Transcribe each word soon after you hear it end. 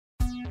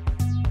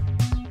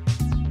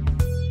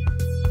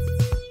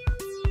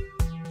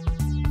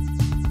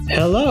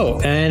Hello,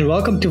 and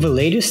welcome to the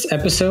latest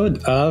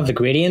episode of the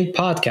Gradient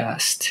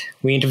Podcast.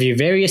 We interview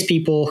various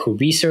people who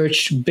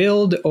research,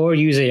 build, or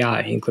use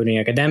AI, including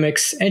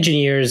academics,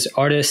 engineers,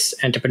 artists,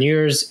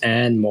 entrepreneurs,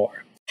 and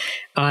more.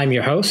 I'm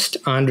your host,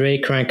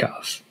 Andrei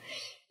Krankov.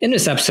 In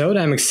this episode,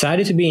 I'm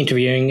excited to be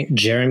interviewing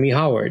Jeremy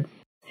Howard.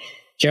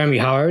 Jeremy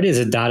Howard is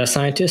a data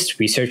scientist,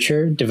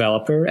 researcher,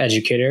 developer,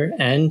 educator,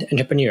 and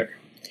entrepreneur.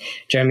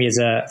 Jeremy is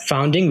a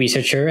founding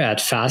researcher at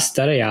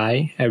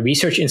fast.ai, a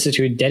research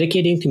institute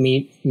dedicated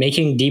to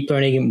making deep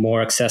learning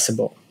more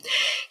accessible.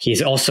 He is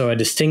also a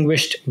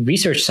distinguished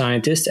research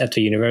scientist at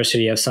the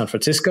University of San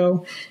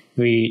Francisco,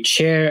 the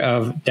chair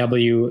of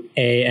WAMRY,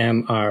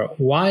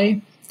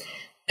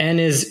 and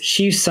is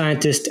chief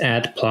scientist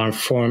at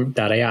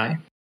Platform.ai.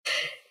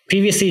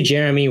 Previously,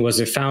 Jeremy was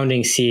the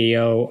founding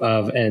CEO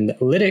of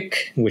Enlitic,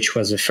 which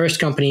was the first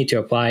company to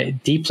apply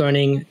deep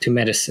learning to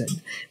medicine,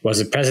 was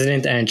the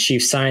president and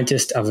chief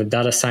scientist of the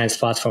data science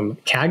platform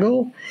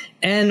Kaggle,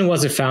 and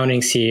was the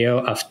founding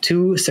CEO of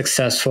two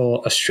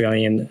successful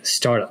Australian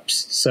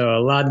startups. So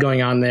a lot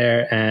going on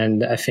there,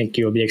 and I think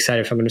you'll be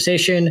excited for the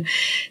conversation.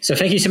 So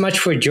thank you so much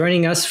for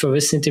joining us for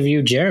this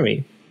interview,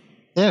 Jeremy.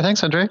 Yeah,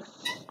 thanks, Andre.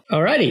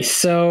 Alrighty,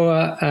 so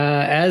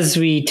as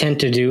we tend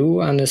to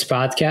do on this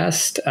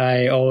podcast,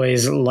 I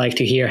always like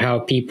to hear how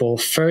people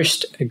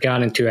first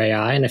got into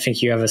AI, and I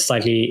think you have a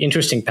slightly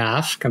interesting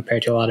path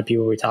compared to a lot of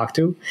people we talk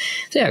to.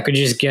 So yeah, could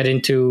you just get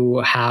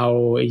into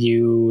how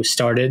you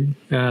started,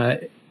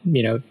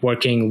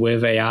 working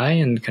with AI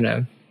and kind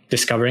of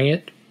discovering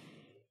it?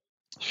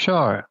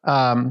 Sure.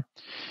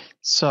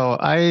 So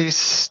I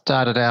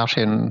started out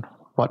in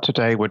what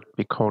today would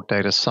be called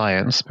data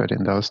science, but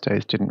in those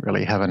days didn't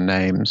really have a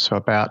name. So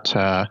about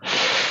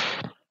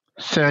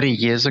 30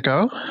 years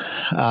ago,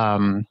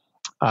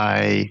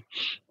 I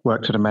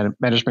worked at a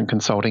management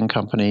consulting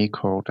company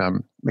called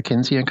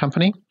McKinsey &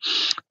 Company.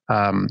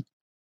 In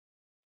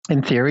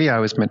theory, I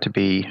was meant to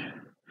be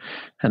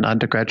an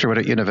undergraduate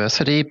at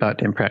university,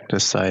 but in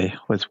practice, I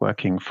was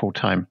working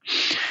full-time.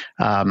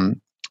 I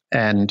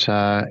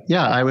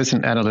was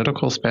an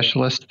analytical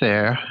specialist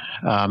there.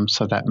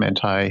 So that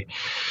meant I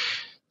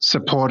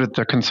supported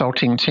the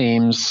consulting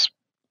teams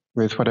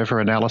with whatever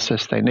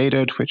analysis they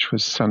needed, which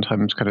was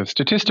sometimes kind of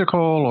statistical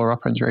or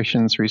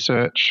operations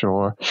research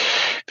or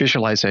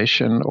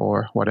visualization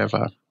or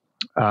whatever.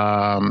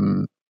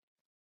 And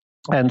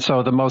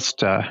so the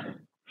most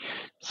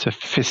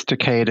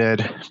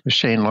sophisticated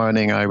machine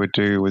learning I would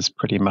do was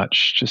pretty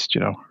much just,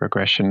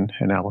 regression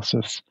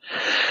analysis.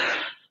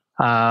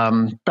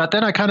 But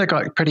then I kind of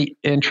got pretty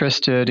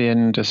interested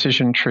in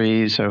decision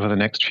trees over the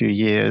next few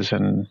years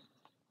and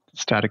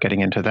started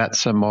getting into that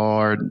some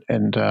more.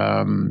 And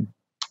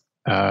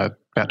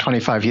about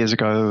 25 years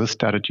ago,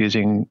 started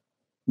using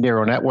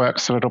neural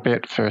networks a little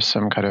bit for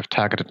some kind of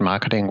targeted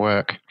marketing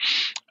work.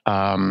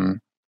 I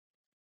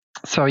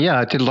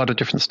did a lot of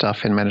different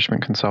stuff in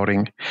management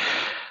consulting.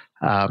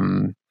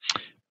 But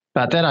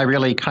then I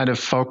really kind of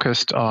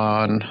focused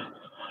on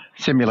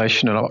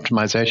simulation and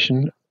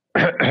optimization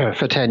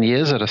for 10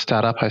 years at a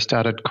startup I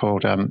started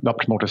called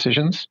Optimal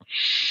Decisions,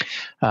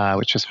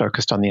 which was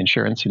focused on the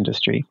insurance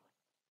industry.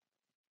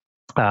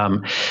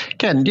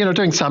 Again,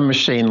 doing some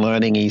machine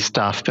learning-y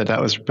stuff, but that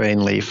was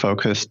mainly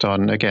focused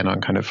on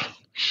kind of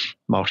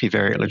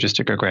multivariate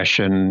logistic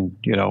regression,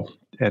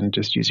 and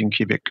just using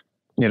cubic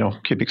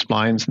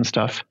splines and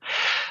stuff.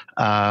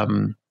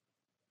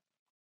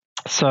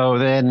 So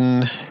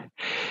then,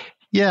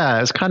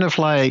 it's kind of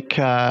like,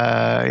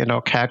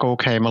 Kaggle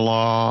came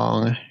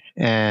along,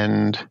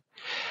 and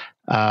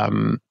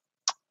at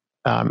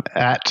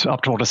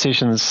Optimal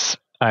Decisions,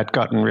 I'd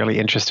gotten really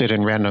interested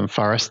in random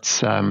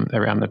forests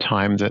around the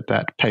time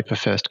that paper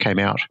first came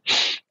out,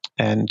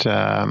 and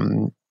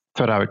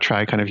thought I would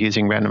try kind of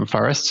using random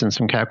forests in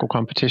some Kaggle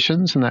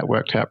competitions, and that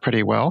worked out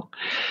pretty well.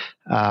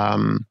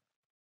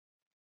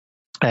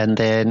 And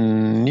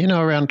then,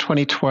 around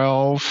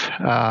 2012,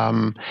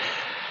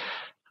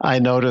 I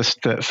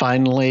noticed that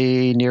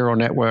finally neural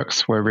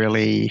networks were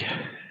really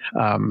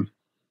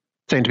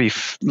seemed to be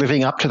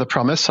living up to the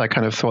promise I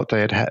kind of thought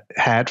they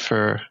had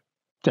for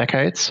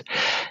decades.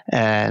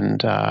 And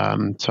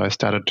so I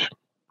started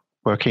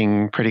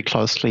working pretty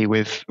closely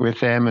with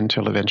them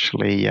until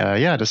eventually,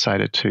 I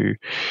decided to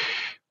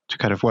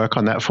kind of work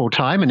on that full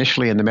time,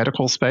 initially in the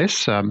medical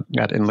space at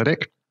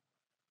Enlitic,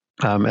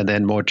 and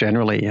then more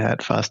generally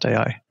at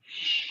fast.ai.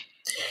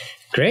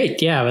 Great.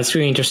 Yeah, that's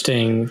really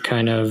interesting.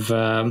 Kind of,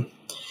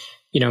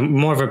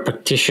 more of a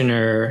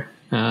practitioner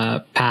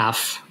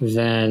path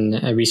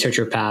than a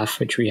researcher path,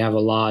 which we have a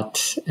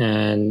lot.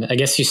 And I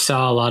guess you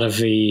saw a lot of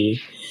the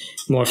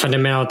more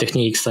fundamental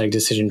techniques like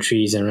decision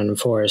trees and random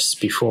forests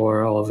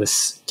before all of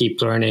this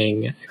deep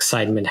learning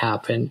excitement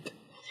happened.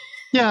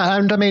 Yeah,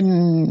 and I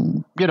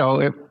mean,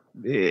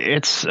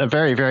 it's a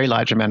very, very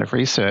large amount of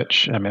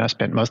research. I mean, I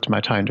spent most of my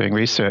time doing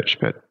research,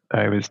 but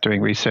I was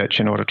doing research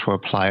in order to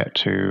apply it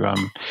to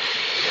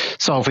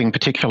solving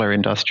particular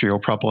industrial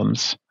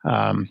problems.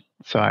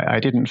 So I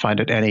didn't find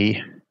it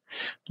any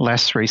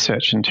less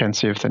research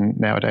intensive than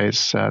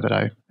nowadays that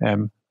I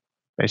am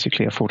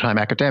basically a full-time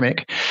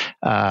academic.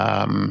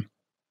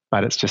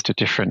 But it's just a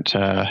different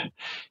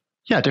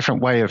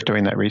way of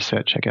doing that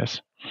research, I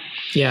guess.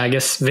 Yeah, I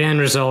guess the end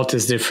result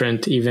is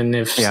different, even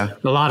if a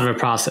lot of the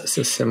process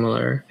is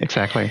similar.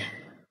 Exactly.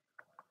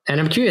 And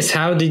I'm curious,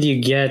 how did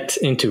you get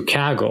into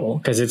Kaggle?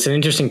 Because it's an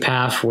interesting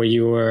path where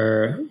you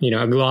were,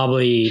 a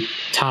globally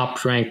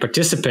top-ranked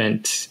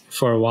participant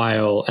for a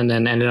while, and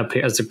then ended up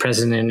as the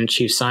president and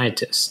chief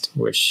scientist,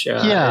 which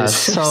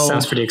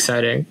sounds pretty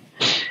exciting.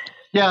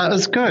 Yeah, it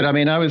was good. I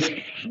mean, I was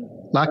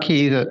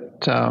lucky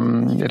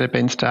that it had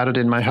been started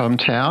in my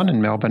hometown in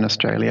Melbourne,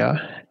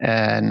 Australia,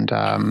 and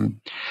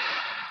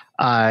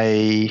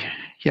I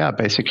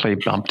basically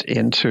bumped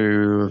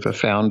into the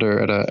founder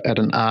at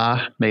an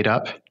R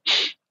meetup.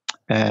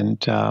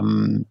 And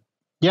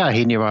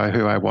he knew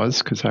who I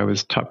was because I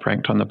was top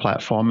ranked on the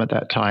platform at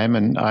that time.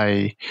 And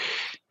I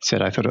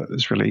said I thought it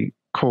was a really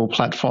cool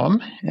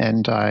platform.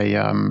 And I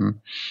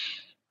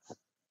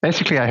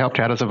helped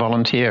out as a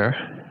volunteer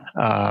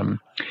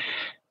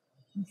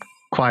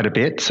quite a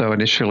bit. So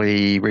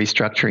initially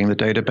restructuring the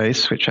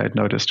database, which I'd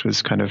noticed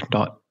was kind of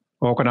not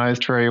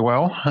organized very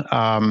well.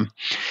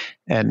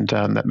 And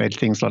that made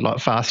things a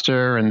lot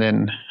faster. And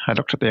then I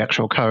looked at the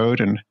actual code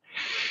and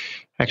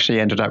actually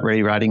ended up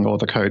rewriting all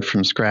the code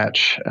from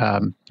scratch.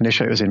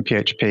 Initially, it was in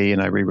PHP,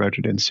 and I rewrote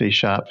it in C#.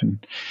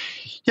 And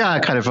I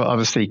kind of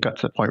obviously got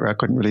to the point where I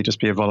couldn't really just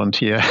be a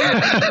volunteer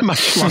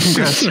much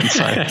longer.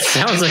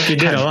 Sounds like you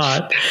did a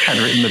lot. Had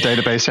written the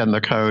database and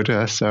the code,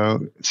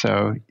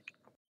 so.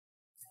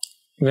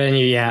 Then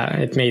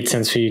it made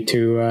sense for you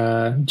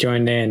to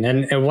join in.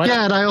 And what?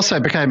 Yeah, and I also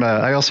became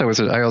I also was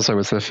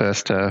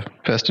the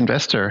first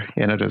investor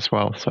in it as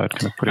well. So I'd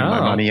kind of put in my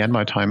money and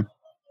my time.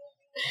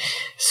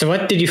 So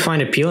what did you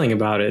find appealing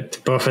about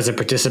it, both as a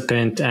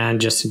participant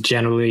and just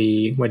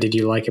generally, what did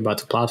you like about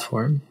the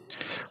platform?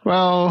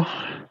 Well,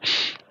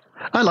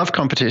 I love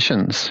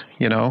competitions,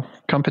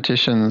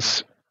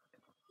 competitions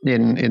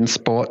in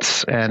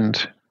sports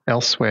and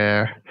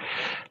elsewhere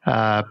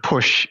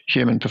push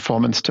human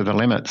performance to the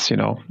limits,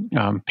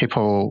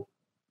 people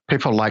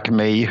like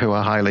me who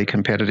are highly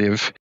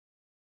competitive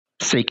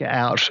seek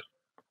out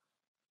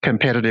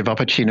competitive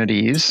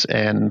opportunities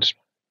and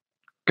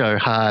go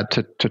hard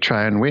to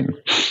try and win.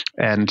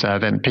 And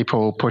then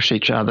people push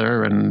each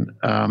other and,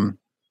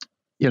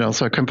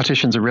 so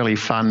competitions are really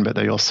fun, but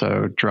they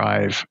also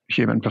drive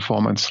human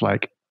performance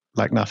like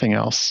nothing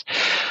else.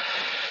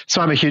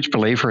 So I'm a huge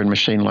believer in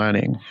machine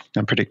learning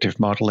and predictive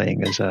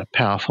modeling as a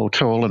powerful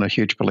tool, and a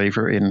huge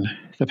believer in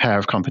the power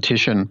of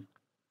competition.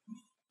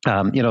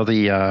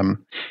 The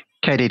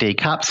KDD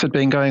Cups had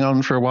been going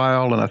on for a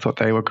while, and I thought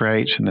they were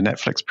great, and the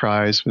Netflix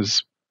prize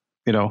was,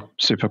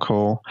 super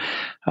cool.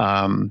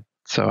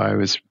 So I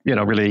was,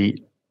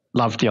 really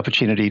loved the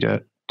opportunity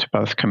to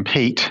both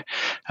compete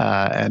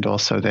and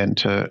also then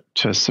to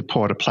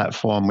support a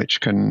platform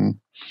which can,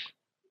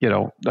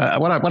 one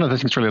of the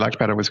things I really liked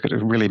about it was to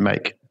really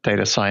make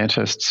data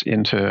scientists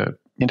into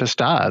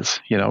stars.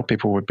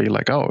 People would be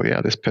like, oh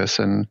yeah, this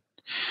person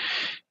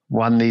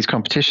won these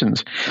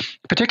competitions,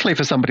 particularly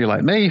for somebody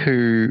like me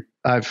who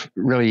I've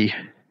really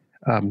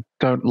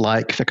don't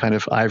like the kind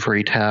of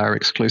ivory tower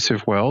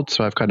exclusive world.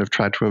 So I've kind of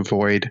tried to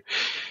avoid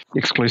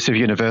exclusive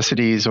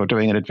universities or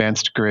doing an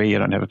advanced degree. I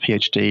don't have a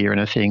PhD or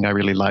anything. I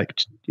really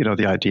liked,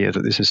 the idea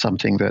that this is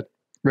something that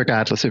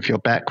regardless of your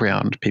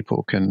background,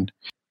 people can,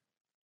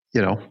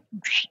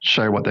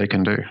 show what they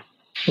can do.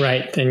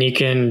 Right. And you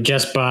can,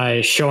 just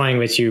by showing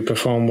that you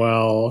perform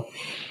well,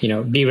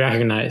 be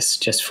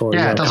recognized just for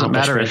your it doesn't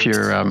matter if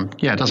you're,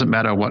 it doesn't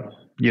matter what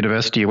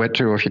university you went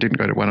to, or if you didn't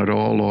go to one at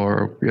all,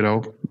 or,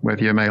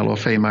 whether you're male or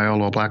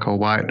female or black or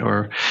white,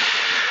 or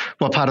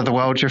what part of the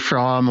world you're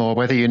from, or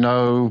whether you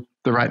know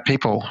the right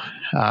people.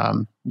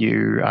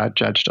 You are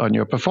judged on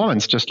your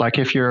performance, just like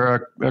if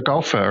you're a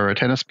golfer or a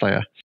tennis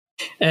player.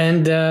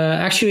 And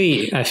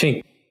actually,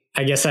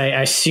 I guess I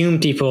assume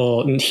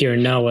people here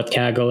know what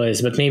Kaggle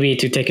is, but maybe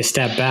to take a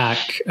step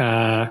back,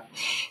 can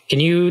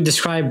you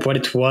describe what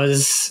it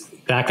was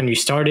back when you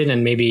started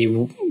and maybe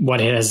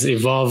what it has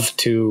evolved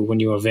to when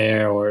you were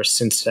there or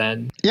since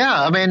then?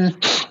 Yeah, I mean,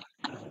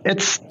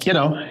 it's,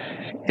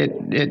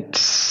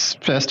 it's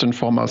first and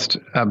foremost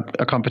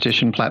a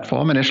competition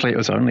platform. Initially, it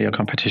was only a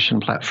competition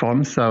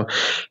platform. So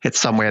it's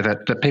somewhere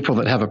that people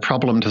that have a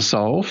problem to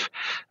solve,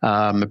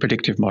 a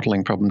predictive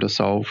modeling problem to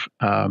solve,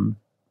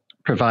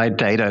 provide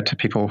data to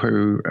people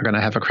who are going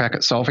to have a crack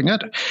at solving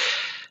it.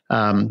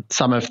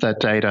 Some of the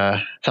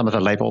data, some of the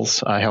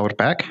labels are held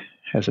back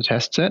as a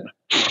test set.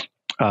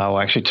 Well,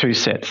 actually, two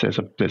sets. There's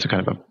a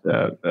kind of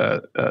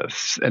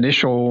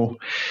initial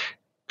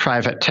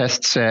private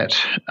test set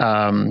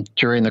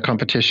during the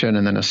competition,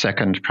 and then a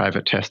second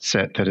private test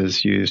set that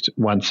is used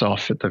once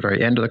off at the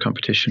very end of the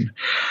competition.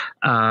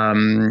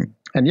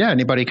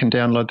 Anybody can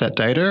download that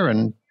data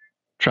and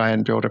try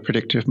and build a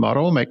predictive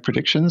model, make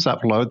predictions,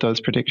 upload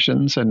those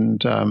predictions,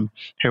 and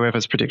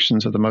whoever's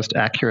predictions are the most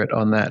accurate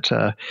on that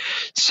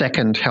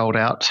second held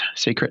out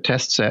secret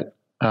test set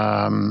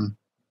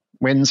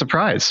wins a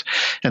prize.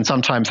 And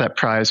sometimes that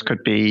prize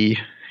could be,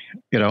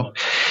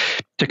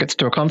 tickets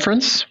to a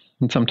conference.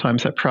 And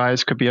sometimes that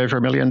prize could be over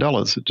 $1 million.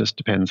 It just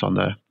depends on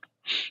the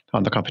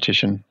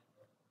competition.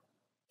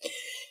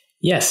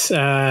 Yes,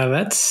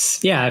 I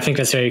think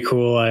that's very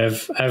cool.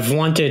 I've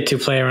wanted to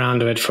play around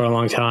with it for a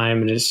long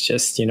time, and it's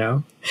just,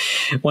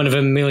 one of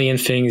a million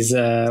things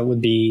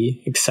would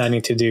be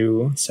exciting to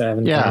do. So I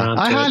haven't played around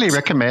I to highly it.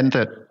 recommend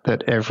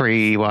that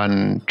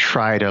everyone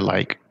try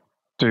to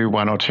do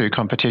 1 or 2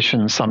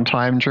 competitions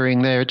sometime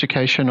during their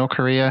education or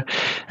career,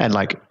 and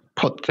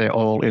put their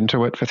all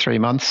into it for 3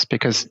 months,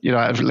 because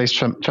at least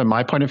from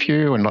my point of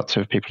view and lots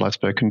of people I've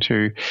spoken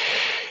to,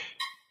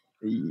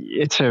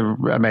 it's an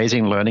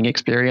amazing learning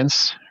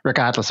experience,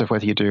 regardless of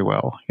whether you do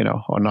well,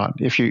 or not.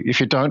 If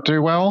you don't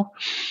do well,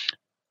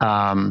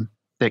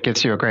 that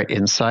gives you a great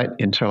insight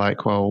into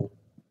well,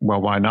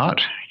 why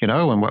not?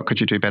 And what could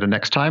you do better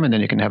next time? And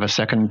then you can have a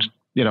second,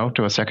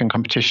 do a second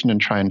competition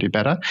and try and do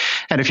better.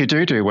 And if you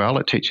do well,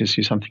 it teaches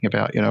you something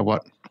about,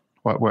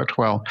 what worked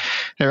well.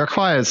 It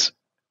requires,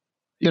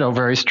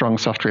 very strong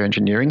software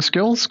engineering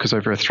skills, because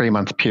over a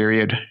 3-month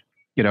period,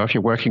 if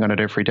you're working on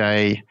it every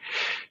day,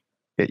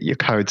 your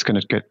code's going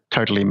to get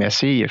totally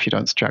messy if you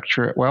don't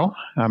structure it well.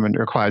 And it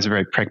requires a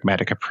very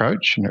pragmatic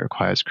approach, and it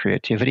requires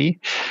creativity.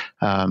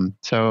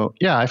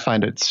 I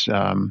find it's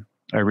a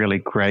really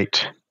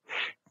great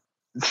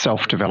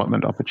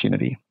self-development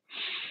opportunity.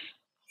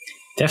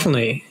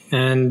 Definitely.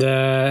 And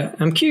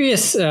I'm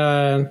curious,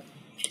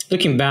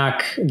 looking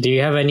back, do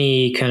you have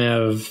any kind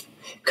of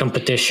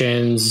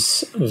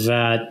competitions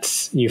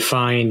that you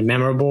find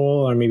memorable,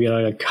 or maybe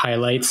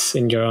highlights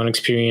in your own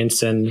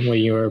experience and when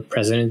you were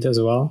president as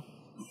well?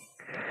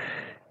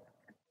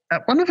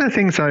 One of the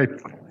things I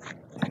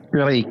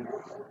really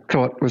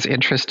thought was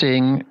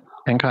interesting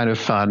and kind of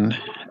fun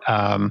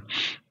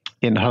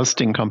in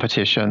hosting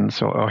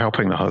competitions or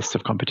helping the hosts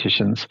of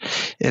competitions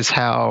is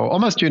how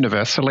almost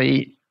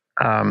universally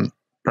the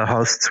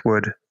hosts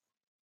would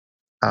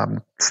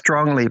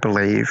strongly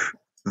believe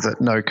that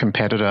no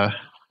competitor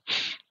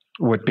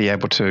would be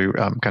able to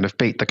kind of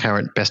beat the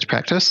current best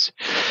practice.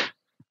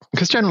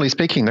 Because generally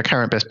speaking, the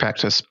current best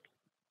practice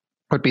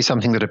would be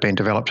something that had been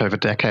developed over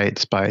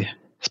decades by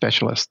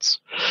specialists.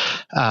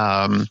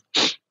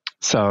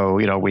 So,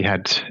 we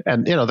had,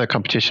 and, the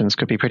competitions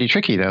could be pretty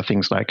tricky. There are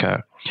things like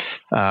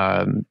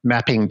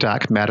mapping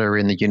dark matter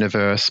in the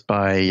universe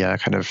by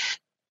kind of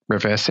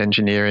reverse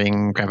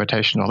engineering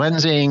gravitational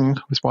lensing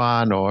was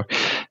one, or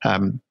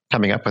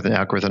coming up with an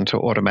algorithm to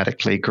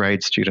automatically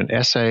grade student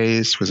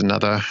essays was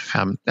another.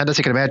 And as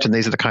you can imagine,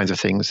 these are the kinds of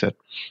things that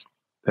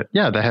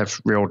they have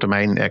real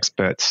domain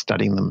experts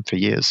studying them for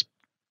years.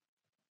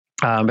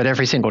 But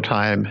every single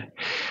time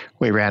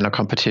we ran a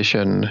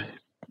competition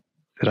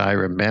that I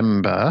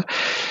remember,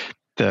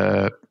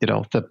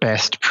 the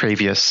best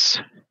previous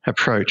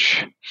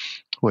approach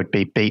would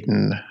be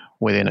beaten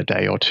within a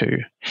day or two.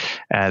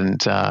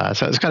 And so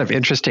it's kind of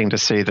interesting to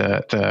see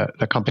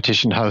the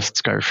competition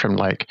hosts go from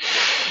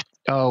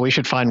we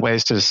should find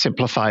ways to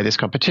simplify this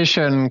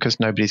competition because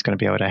nobody's going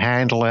to be able to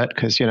handle it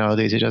because,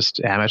 these are just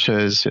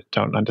amateurs that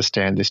don't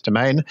understand this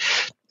domain.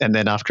 And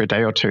then after a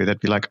day or two, they'd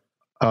be like,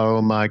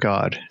 oh my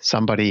God,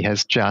 somebody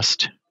has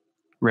just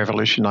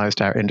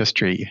revolutionized our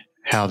industry.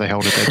 How the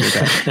hell did they do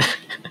that?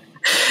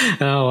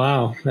 Oh,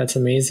 wow. That's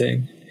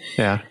amazing.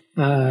 Yeah.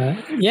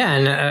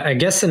 And I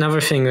guess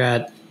another thing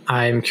that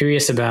I'm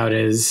curious about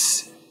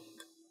is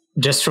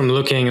just from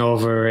looking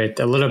over it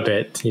a little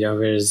bit,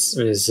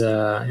 there's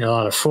a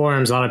lot of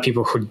forums, a lot of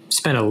people who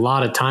spend a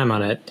lot of time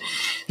on it.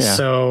 Yeah.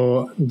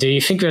 So do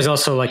you think there's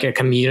also a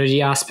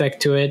community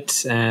aspect to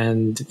it?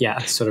 And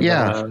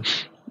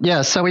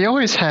so we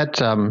always had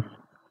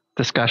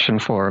discussion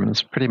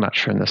forums pretty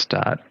much from the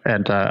start.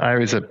 And I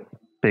was a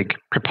big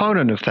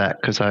proponent of that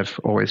because I've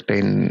always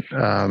been,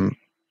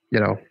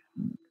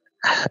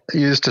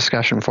 used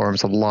discussion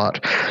forums a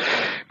lot,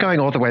 going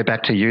all the way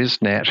back to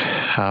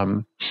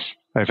Usenet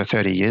over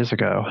 30 years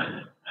ago,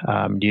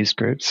 news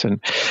groups.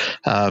 And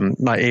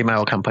my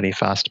email company,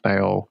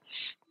 Fastmail,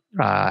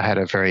 had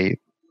a very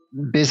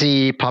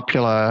busy,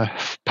 popular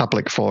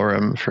public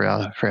forum for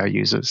our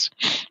users.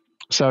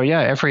 So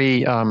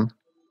every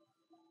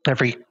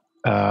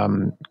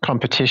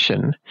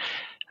competition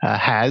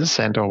has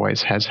and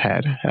always has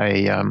had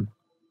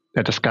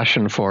a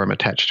discussion forum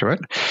attached to it,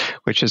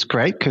 which is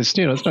great because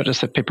it's not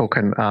just that people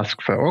can ask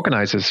for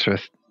organizers for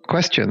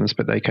questions,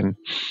 but they can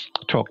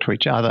talk to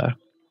each other.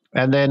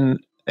 And then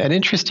an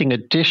interesting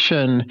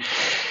addition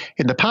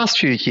in the past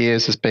few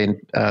years has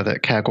been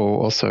that Kaggle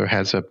also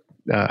has a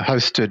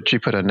hosted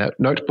Jupyter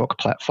notebook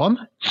platform.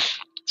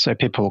 So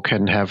people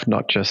can have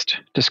not just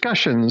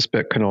discussions,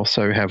 but can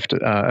also have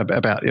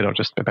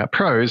just about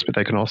prose, but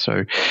they can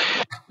also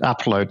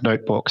upload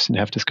notebooks and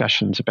have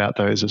discussions about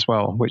those as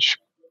well, which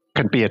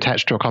can be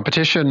attached to a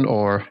competition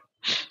or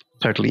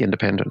totally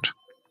independent.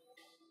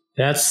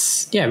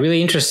 That's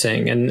really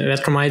interesting. And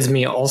that reminds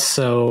me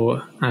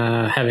also,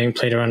 having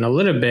played around a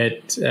little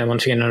bit, one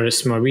thing I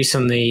noticed more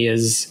recently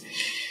is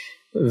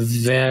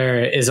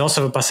there is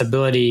also a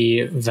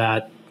possibility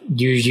that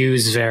you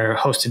use their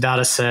hosted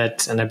data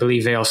set, and I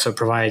believe they also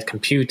provide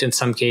compute in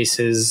some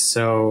cases.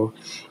 So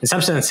in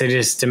some sense, it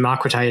is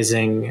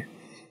democratizing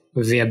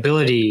the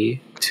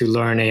ability to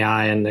learn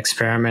AI and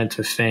experiment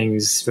with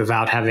things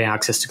without having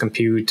access to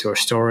compute or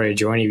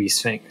storage or any of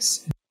these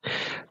things.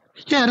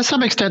 Yeah, to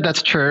some extent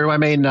that's true. I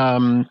mean,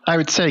 I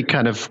would say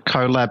kind of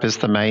Colab is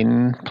the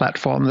main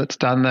platform that's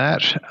done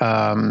that.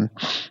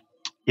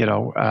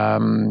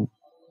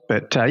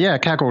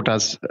 Kaggle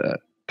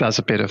does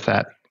a bit of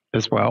that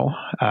as well.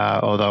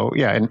 Although,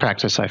 in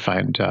practice, I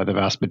find the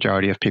vast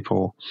majority of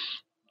people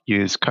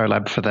use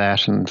Colab for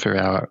that, and for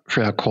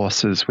our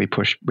courses, we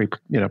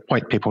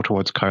point people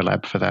towards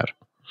Colab for that.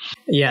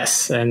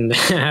 Yes, and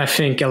I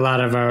think a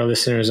lot of our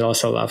listeners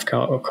also love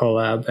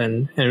Colab,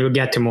 and we'll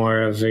get to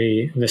more of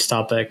this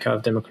topic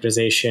of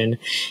democratization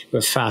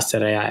with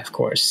fast.ai, of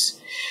course.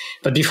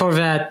 But before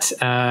that,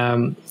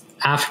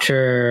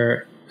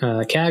 after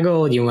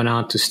Kaggle, you went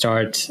on to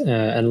start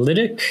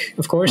Enlitic,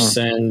 of course,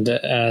 and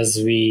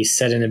as we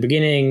said in the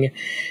beginning,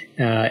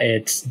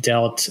 it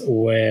dealt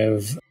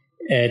with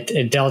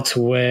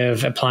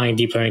applying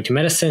deep learning to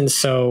medicine.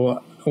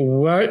 So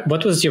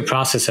what was your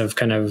process of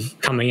kind of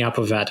coming up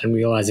with that and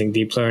realizing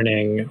deep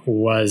learning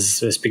was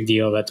this big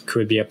deal that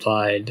could be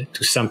applied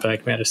to something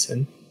like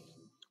medicine?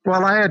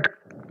 Well, I had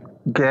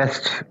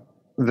guessed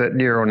that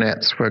neural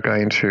nets were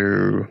going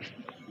to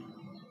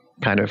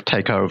kind of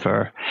take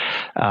over.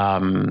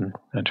 I'm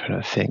trying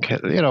to think,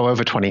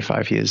 over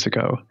 25 years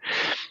ago,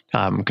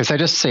 because they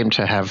just seemed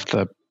to have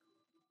the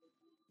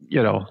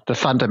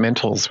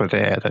fundamentals were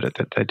there,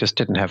 that they just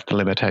didn't have the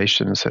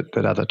limitations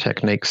that other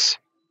techniques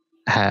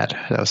had.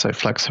 They were so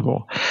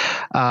flexible.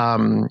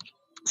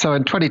 So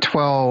in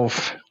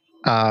 2012,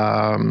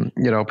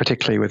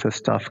 particularly with the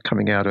stuff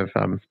coming out of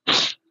Jürgen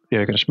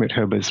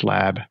Schmidhuber's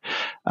lab,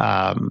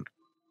 that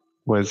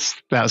was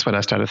when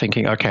I started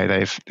thinking,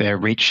 okay, they're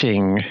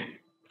reaching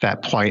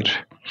that point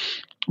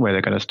where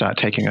they're going to start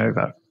taking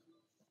over.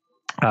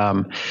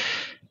 And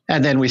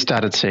then we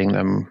started seeing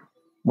them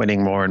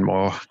winning more and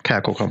more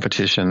Kaggle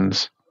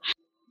competitions.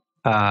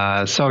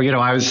 I'd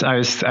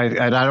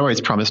always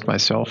promised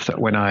myself that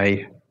when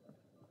I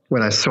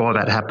saw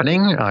that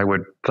happening, I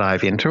would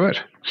dive into it.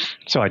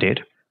 So I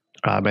did.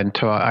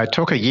 I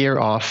took a year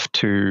off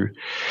to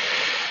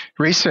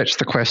research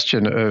the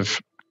question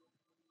of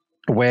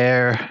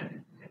where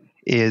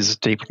is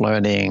deep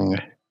learning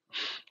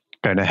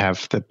going to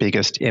have the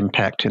biggest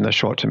impact in the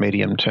short to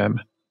medium term.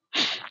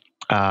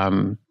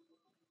 And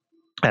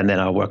then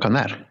I'll work on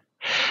that.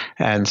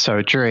 And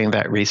so during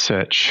that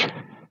research,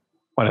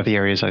 one of the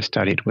areas I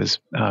studied was,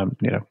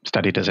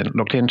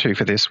 looked into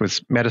for this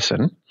was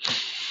medicine.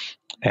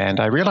 And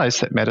I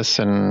realized that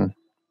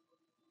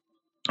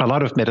a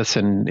lot of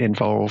medicine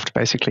involved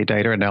basically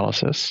data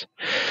analysis,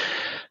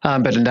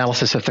 but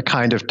analysis of the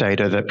kind of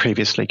data that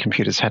previously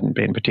computers hadn't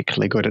been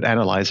particularly good at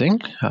analyzing,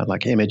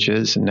 like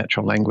images and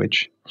natural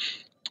language.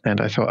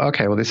 And I thought,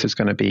 okay, well, this is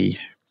going to be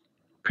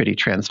pretty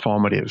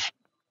transformative.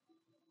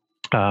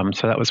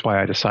 So that was why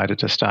I decided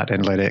to start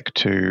Enlitic,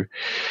 to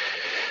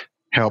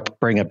help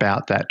bring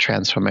about that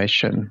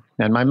transformation.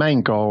 And my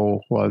main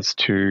goal was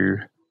to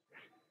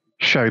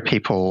show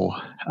people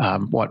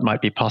what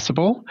might be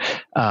possible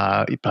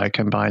by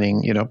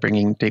combining,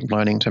 bringing deep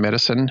learning to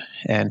medicine,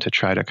 and to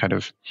try to kind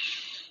of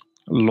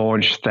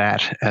launch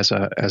that as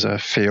a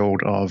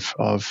field of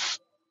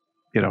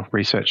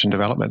research and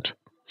development.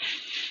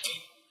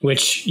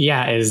 Which,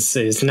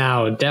 is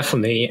now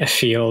definitely a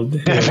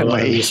field. Definitely, a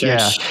lot of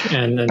research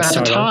and but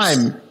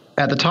startups.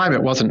 at the time,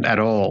 it wasn't at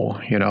all.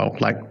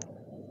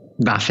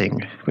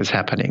 Nothing was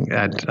happening,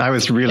 and I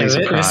was really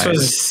surprised.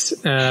 This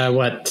was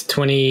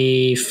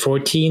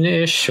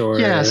 2014-ish,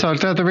 or So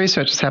the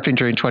research was happening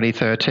during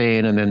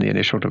 2013, and then the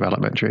initial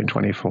development during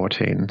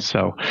 2014.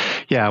 So,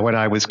 when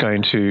I was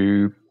going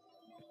to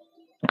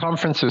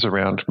conferences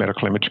around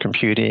medical image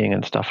computing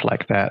and stuff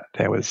like that,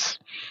 there was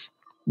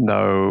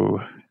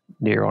no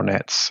neural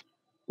nets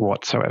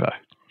whatsoever.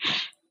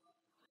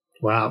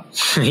 Wow.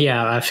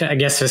 I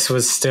guess this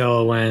was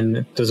still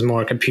when there's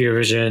more computer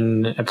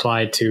vision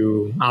applied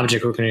to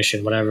object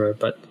recognition, whatever,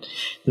 but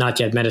not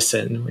yet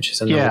medicine, which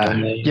is another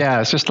domain.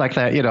 Yeah, it's just like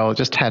that, it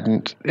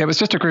was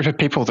just a group of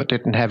people that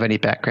didn't have any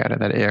background in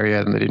that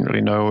area, and they didn't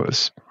really know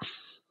it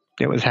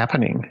was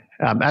happening.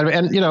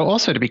 And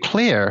also to be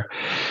clear,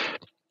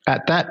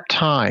 at that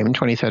time,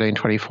 2013,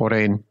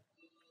 2014,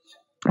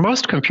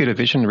 most computer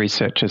vision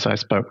researchers I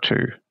spoke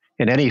to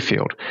in any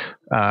field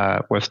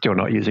were still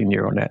not using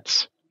neural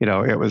nets.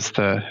 It was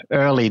the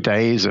early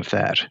days of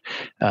that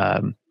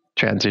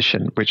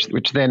transition,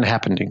 which then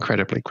happened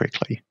incredibly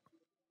quickly.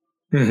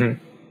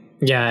 Mm-hmm.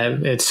 Yeah,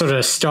 it sort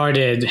of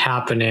started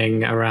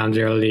happening around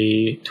the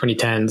early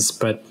 2010s,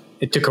 but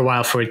it took a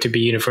while for it to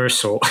be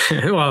universal.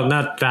 Well,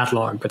 not that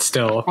long, but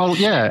still. Well,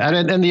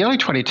 and in the early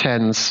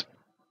 2010s,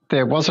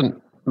 there wasn't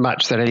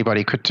much that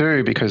anybody could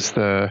do because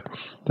the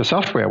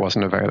software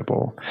wasn't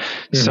available.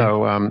 Mm-hmm.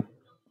 So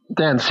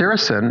Dan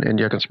Sirison in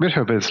Jürgen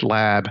Schmidhuber's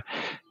lab,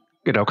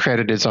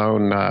 created his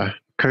own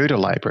CUDA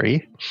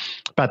library,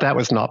 but that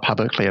was not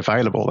publicly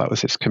available. That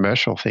was this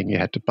commercial thing you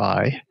had to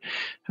buy.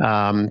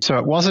 So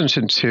it wasn't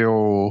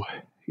until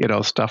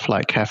stuff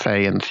like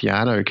Cafe and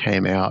Theano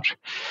came out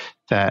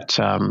that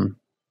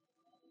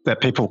that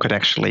people could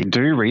actually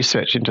do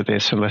research into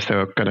this, unless they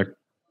were going to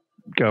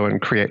go and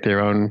write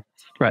their own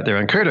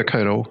CUDA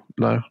kernel,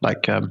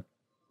 like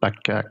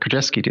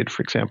Krajewski did,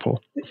 for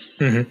example.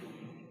 Mm-hmm.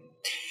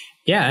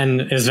 Yeah,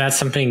 and is that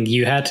something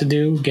you had to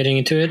do getting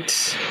into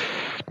it?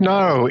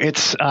 No,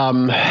 it's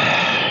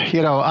I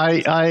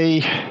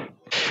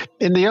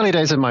in the early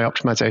days of my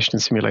optimization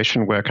and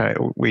simulation work,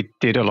 we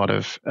did a lot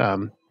of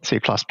C++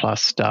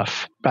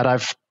 stuff,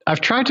 but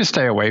I've tried to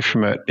stay away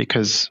from it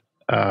because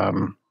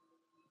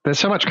there's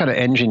so much kind of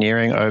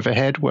engineering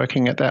overhead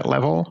working at that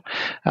level.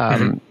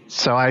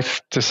 So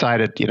I've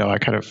decided,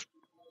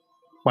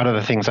 one of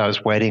the things I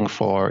was waiting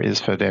for is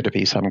for there to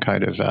be some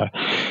kind of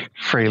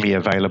freely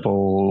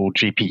available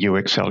GPU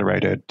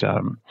accelerated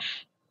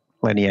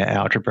linear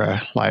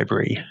algebra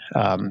library.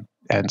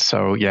 And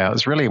so, it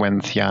was really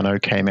when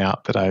Theano came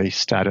out that I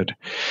started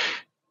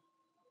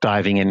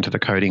diving into the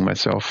coding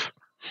myself.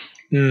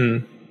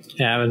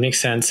 Yeah, that makes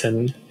sense.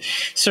 And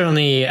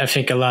certainly, I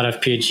think a lot of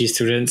PhD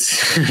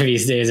students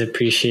these days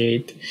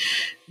appreciate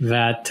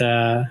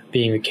that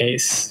being the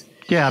case.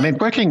 Yeah, I mean,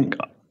 working,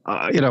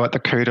 at the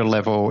CUDA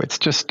level, it's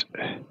just,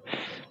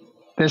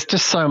 there's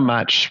just so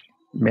much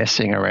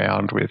messing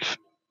around with,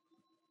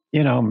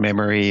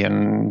 memory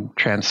and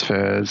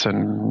transfers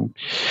and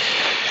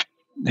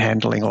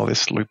handling all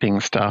this looping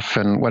stuff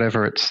and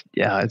whatever. It's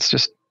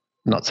just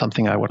not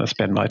something I want to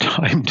spend my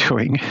time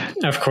doing.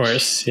 Of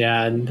course,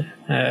 yeah. And,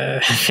 I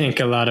think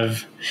a lot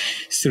of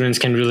students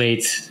can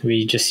relate.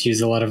 We just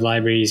use a lot of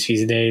libraries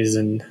these days,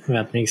 and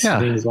that makes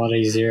things a lot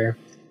easier.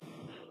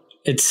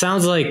 It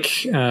sounds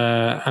like,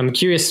 I'm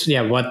curious,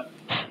 what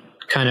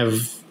kind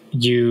of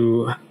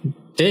you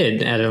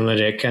did at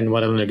Enlitic and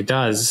what Enlitic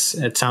does.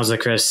 It sounds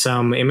like there's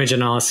some image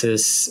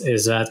analysis.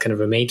 Is that kind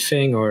of a main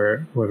thing,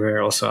 or were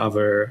there also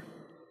other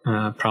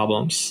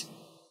problems?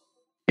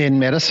 In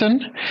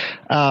medicine?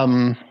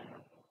 So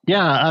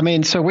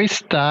we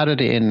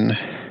started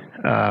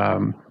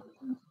on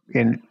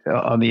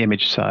the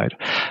image side,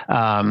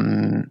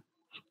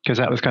 because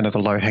that was kind of the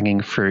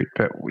low-hanging fruit.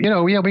 But,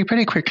 we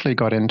pretty quickly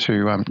got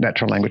into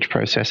natural language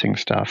processing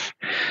stuff.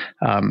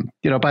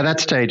 By that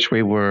stage,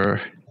 we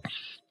were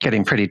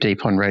getting pretty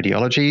deep on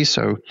radiology.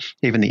 So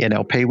even the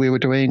NLP we were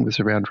doing was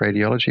around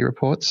radiology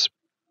reports.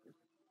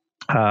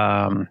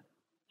 And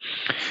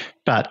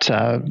then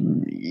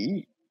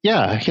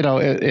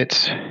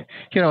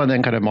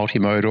kind of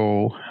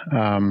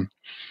multimodal.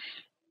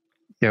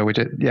 We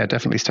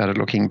definitely started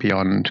looking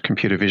beyond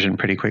computer vision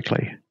pretty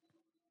quickly.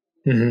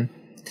 Mm-hmm.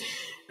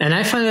 And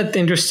I find that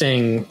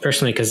interesting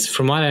personally, because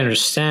from what I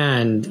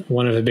understand,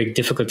 one of the big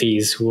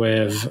difficulties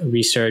with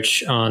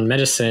research on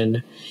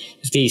medicine,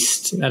 at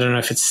least, I don't know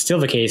if it's still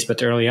the case,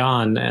 but early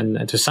on,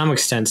 and to some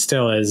extent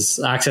still, is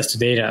access to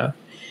data.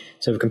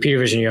 So with computer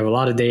vision, you have a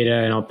lot of data,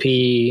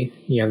 NLP,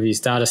 you have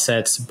these data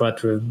sets,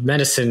 but with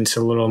medicine, it's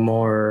a little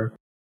more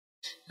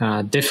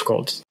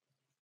difficult.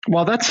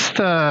 Well, that's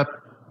the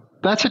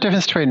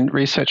difference between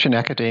research in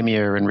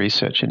academia and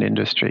research in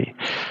industry.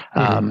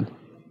 Mm-hmm.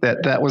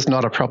 That was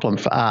not a problem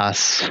for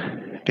us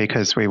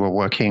because we were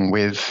working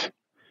with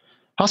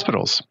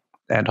hospitals,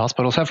 and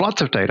hospitals have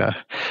lots of data.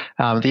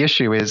 The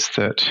issue is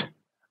that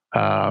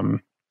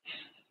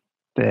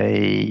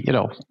they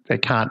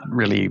can't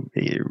really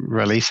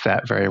release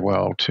that very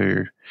well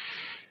to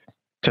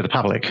the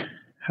public,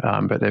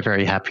 but they're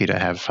very happy to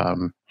have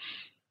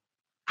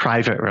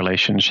private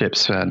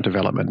relationships and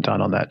development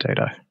done on that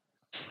data.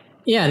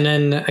 Yeah, and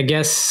then I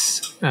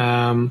guess,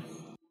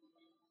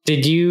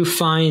 did you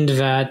find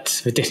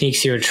that the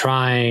techniques you were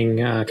trying,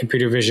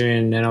 computer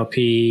vision,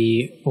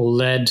 NLP,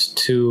 led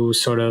to the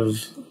sort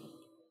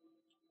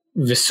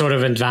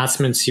of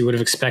advancements you would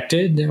have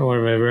expected, or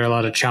were there a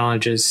lot of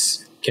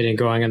challenges getting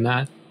going in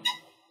that?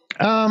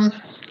 The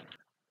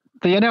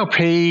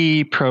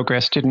NLP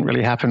progress didn't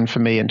really happen for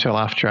me until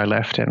after I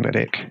left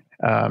Enlitic,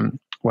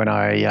 when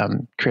I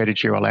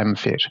created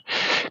ULM-Fit,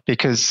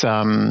 because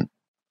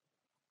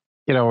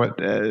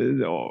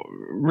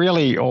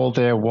really all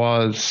there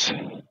was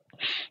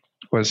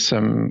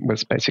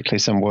basically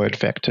some word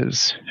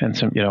vectors and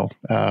some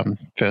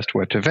first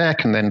word to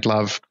vec and then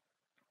love,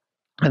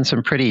 and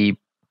some pretty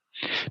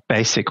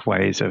basic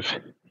ways of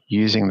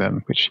using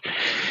them, which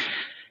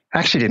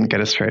actually didn't get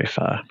us very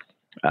far.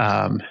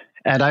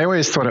 And I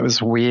always thought it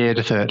was weird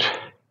that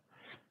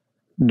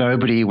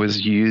nobody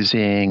was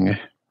using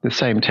the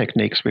same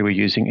techniques we were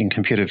using in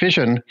computer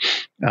vision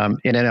in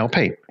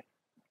NLP.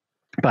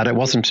 But it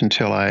wasn't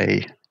until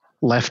I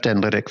left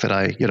Enlitic that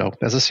I,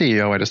 as a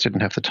CEO, I just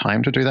didn't have the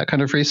time to do that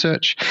kind of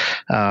research.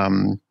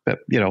 But,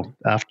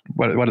 after,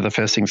 one of the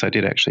first things I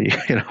did actually,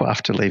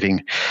 after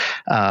leaving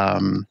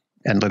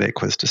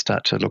Enlitic was to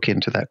start to look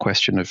into that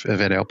question of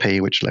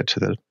NLP, which led to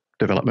the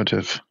development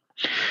of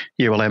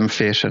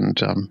ULM-Fit and,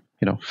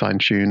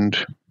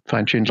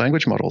 fine-tuned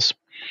language models.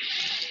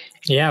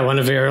 Yeah, one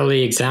of the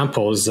early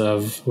examples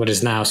of what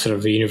is now sort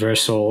of a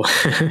universal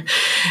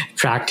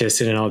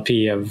practice in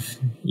NLP of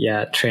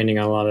training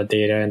a lot of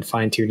data and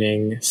fine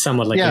tuning,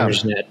 somewhat like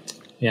ImageNet.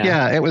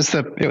 Yeah, it was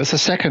the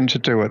second to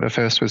do it. The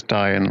first was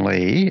Diane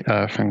Lee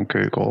from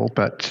Google,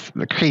 but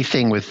the key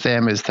thing with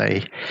them is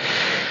they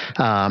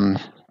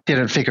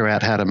didn't figure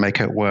out how to make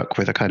it work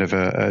with a kind of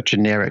a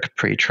generic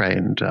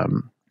pre-trained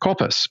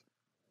corpus.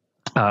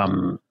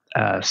 So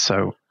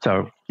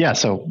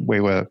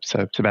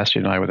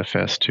Sebastian and I were the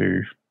first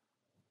to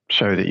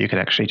show that you could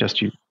actually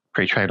just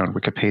pre-train on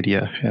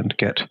Wikipedia and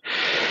get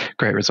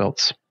great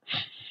results.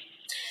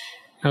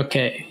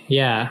 Okay,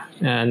 yeah,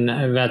 and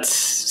that's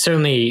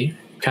certainly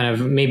kind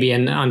of maybe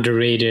an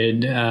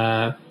underrated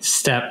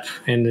step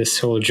in this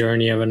whole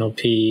journey of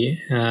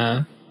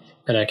NLP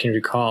that I can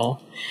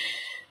recall.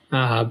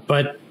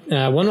 But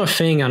one more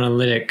thing on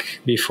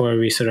Enlitic before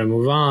we sort of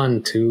move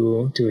on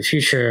to the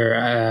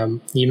future.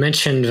 You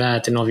mentioned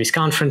that in all these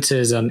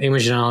conferences on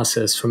image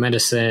analysis for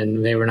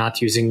medicine, they were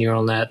not using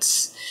neural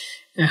nets.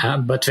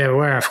 But there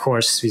were, of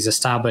course, these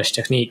established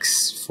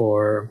techniques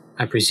for,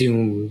 I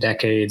presume,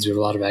 decades with a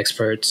lot of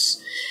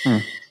experts.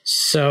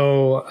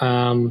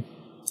 So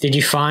did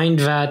you find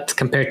that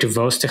compared to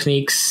those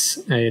techniques,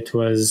 it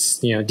was,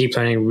 deep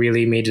learning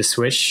really made the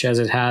switch as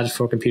it had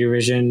for computer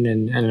vision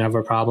and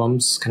other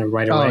problems kind of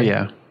right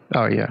away?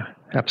 Oh, yeah,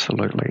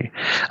 absolutely.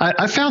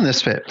 I found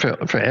this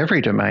for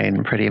every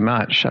domain pretty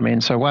much. I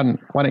mean, so one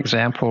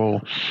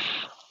example,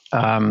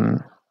 early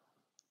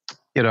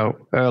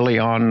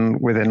on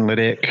with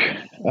Enlitic,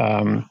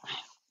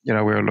 we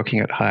were looking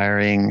at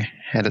hiring,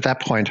 and at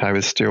that point I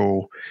was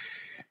still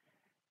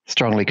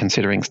strongly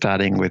considering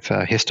starting with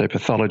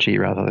histopathology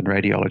rather than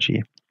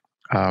radiology.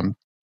 And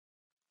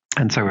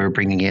so we were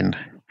bringing in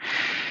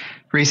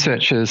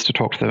researchers to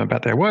talk to them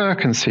about their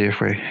work and see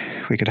if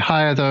we could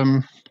hire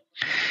them.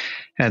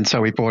 And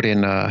so we brought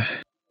in a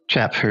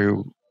chap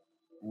who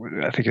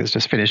I think was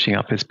just finishing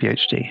up his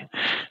PhD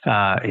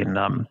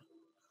in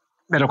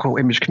medical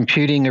image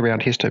computing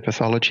around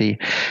histopathology.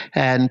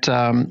 And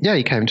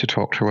he came to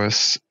talk to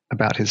us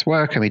about his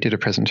work, and we did a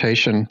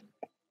presentation.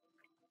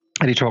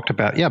 And he talked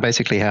about,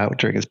 basically how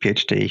during his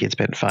PhD, he had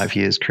spent 5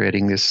 years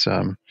creating this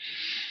kind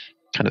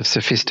of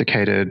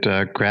sophisticated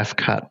graph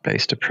cut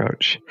based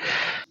approach,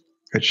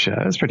 which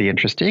was pretty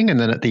interesting. And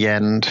then at the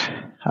end,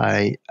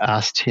 I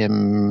asked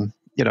him,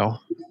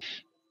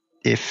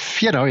 if,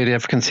 he'd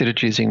ever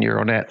considered using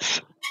neural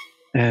nets.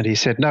 And he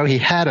said, no, he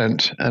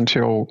hadn't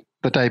until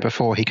the day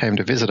before he came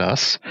to visit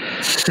us.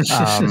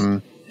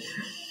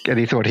 And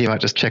he thought he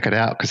might just check it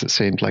out because it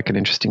seemed like an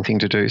interesting thing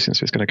to do since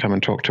he was going to come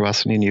and talk to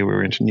us and he knew we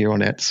were into neural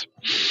nets.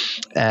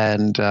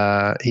 And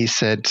he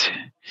said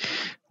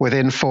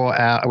within 4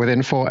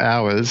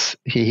 hours,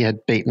 he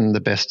had beaten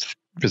the best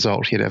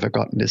result he'd ever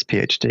gotten in his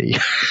PhD.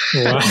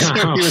 Wow.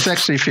 So he was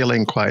actually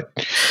feeling quite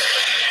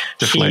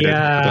deflated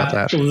about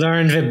that.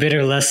 Learned a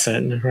bitter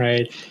lesson,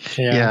 right?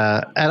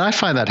 Yeah. And I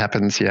find that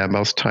happens,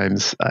 most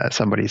times.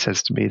 Somebody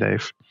says to me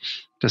they've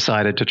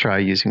decided to try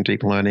using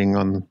deep learning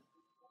on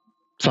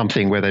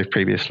something where they've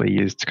previously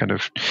used kind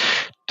of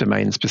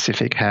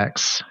domain-specific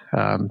hacks.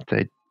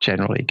 They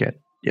generally get,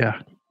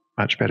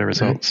 much better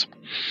results.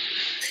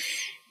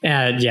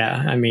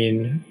 I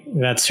mean,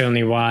 that's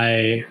certainly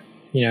why,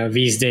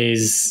 these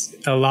days,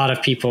 a lot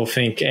of people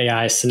think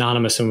AI is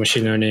synonymous with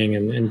machine learning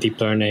and deep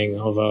learning,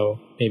 although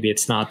maybe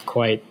it's not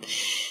quite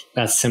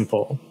that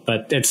simple,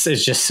 but it's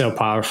just so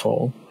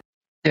powerful.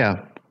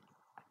 Yeah.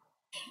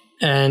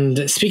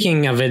 And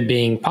speaking of it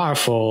being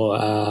powerful,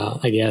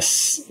 I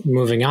guess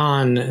moving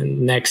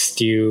on,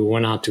 next you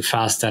went on to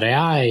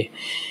fast.ai.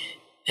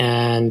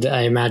 And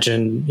I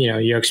imagine,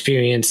 your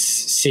experience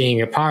seeing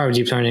the power of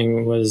deep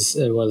learning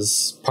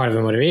was part of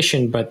the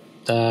motivation. But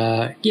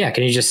can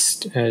you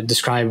just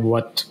describe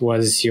what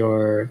was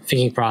your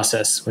thinking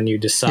process when you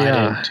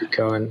decided to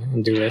go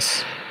and do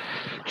this?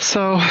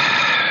 So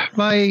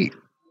my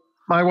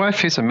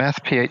wife, who's a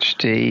math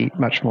PhD,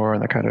 much more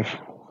on the kind of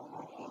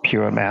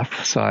pure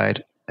math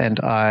side, and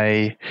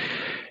I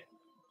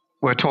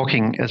were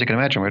talking, as you can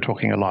imagine, we're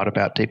talking a lot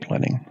about deep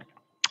learning.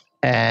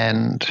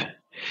 And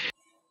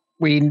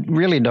we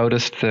really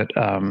noticed that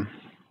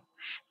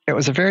it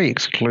was a very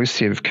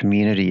exclusive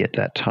community at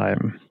that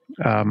time.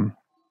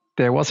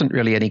 There wasn't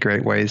really any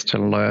great ways to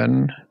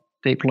learn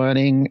deep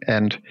learning,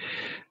 and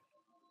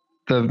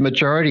the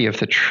majority of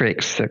the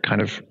tricks that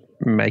kind of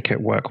make it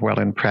work well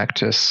in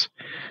practice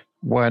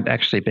weren't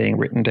actually being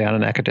written down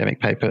in academic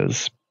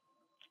papers.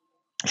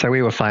 So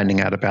we were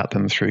finding out about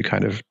them through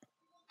kind of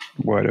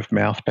word of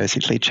mouth,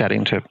 basically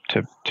chatting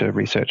to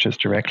researchers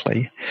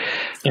directly.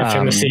 Yeah,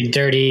 famously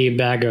dirty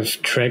bag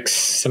of tricks,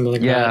 something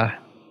like that.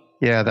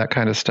 Yeah, that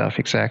kind of stuff,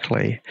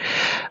 exactly.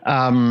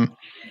 And,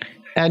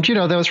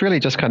 there was really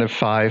just kind of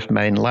 5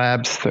 main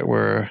labs that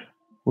were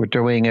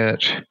doing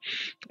it.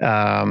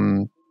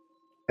 And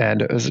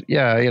it was,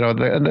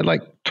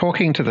 like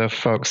talking to the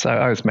folks,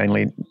 I was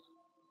mainly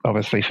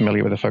obviously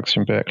familiar with the folks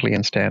from Berkeley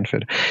and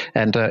Stanford.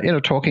 And,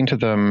 talking to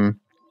them,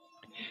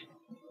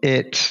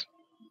 they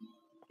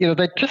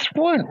just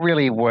weren't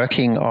really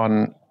working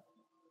on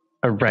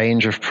a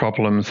range of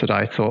problems that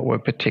I thought were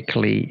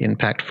particularly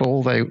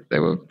impactful. They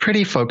were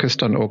pretty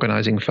focused on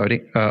organizing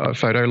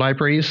photo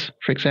libraries,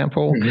 for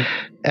example,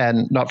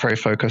 and not very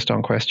focused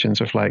on questions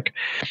of like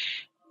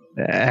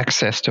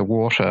access to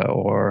water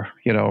or,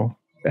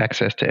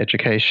 access to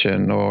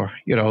education or,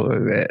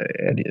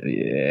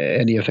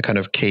 any of the kind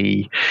of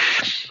key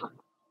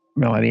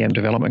Millennium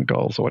Development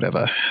Goals or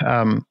whatever.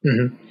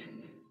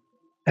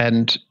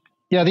 And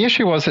yeah, the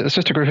issue was it's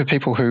just a group of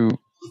people who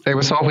they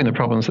were solving the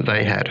problems that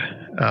they had,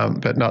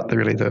 but not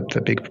really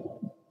the big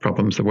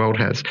problems the world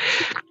has.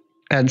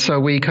 And so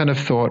we kind of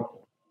thought,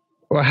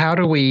 well, how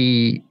do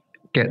we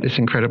get this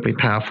incredibly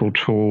powerful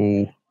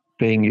tool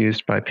being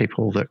used by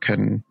people that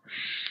can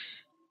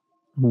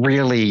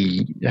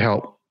really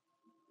help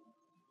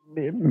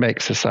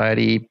make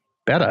society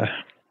better?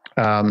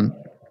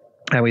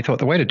 And we thought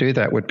the way to do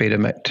that would be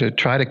to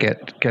try to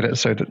get it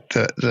so that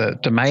the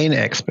domain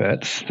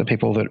experts, the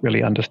people that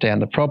really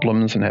understand the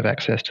problems and have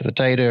access to the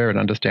data and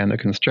understand the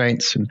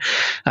constraints and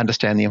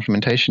understand the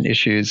implementation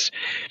issues,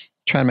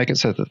 try and make it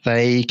so that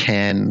they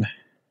can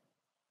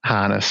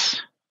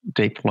harness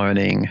deep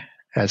learning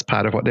as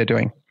part of what they're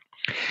doing.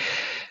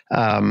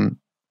 And,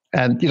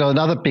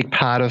 another big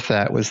part of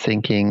that was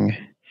thinking,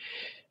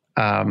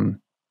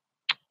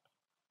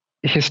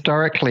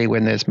 historically,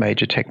 when there's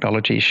major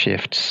technology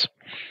shifts,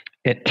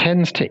 it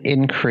tends to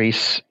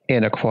increase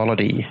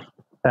inequality,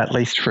 at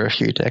least for a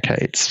few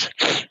decades.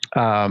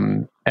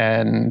 And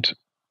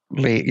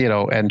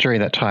during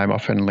that time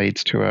often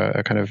leads to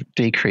a kind of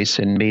decrease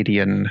in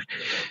median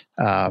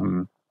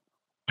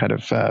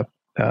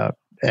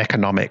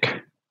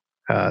economic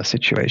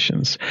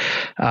situations.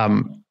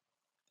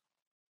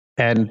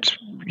 And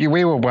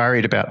we were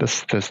worried about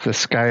the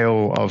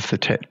scale of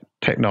the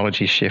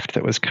technology shift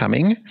that was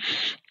coming,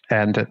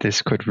 and that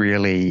this could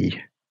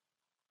really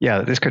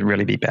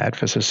be bad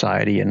for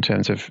society in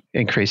terms of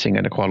increasing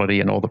inequality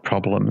and all the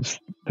problems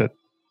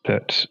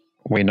that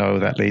we know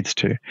that leads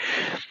to.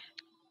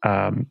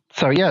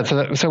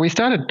 So we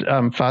started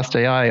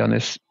fast.ai on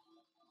this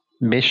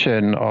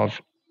mission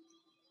of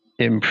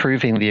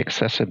improving the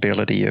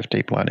accessibility of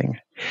deep learning,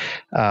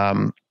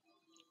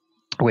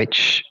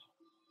 which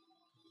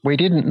we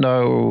didn't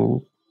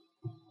know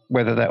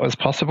whether that was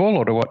possible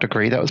or to what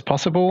degree that was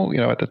possible.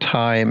 At the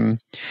time,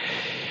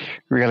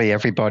 really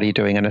everybody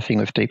doing anything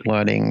with deep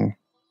learning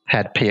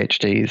had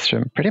PhDs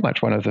from pretty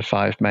much one of the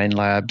 5 main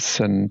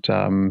labs and,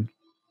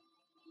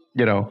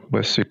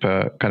 were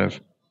super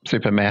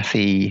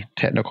mathy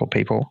technical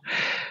people.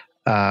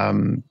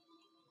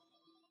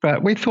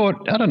 But we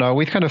thought,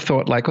 we kind of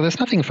thought like, well, there's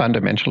nothing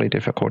fundamentally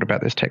difficult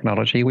about this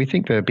technology. We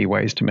think there'd be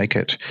ways to make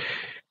it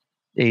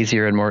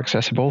easier and more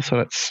accessible. So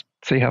let's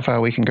see how far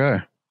we can go.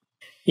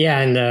 Yeah,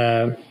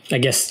 and I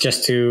guess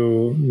just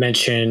to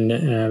mention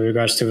with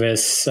regards to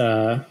this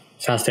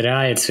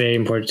fast.ai, it's very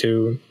important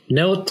to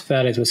note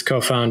that it was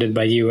co-founded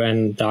by you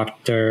and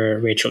Dr.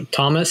 Rachel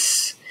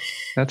Thomas.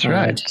 That's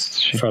right.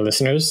 Just for our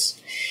listeners.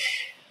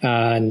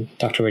 And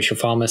Dr. Rachel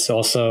Thomas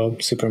also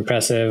super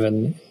impressive,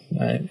 and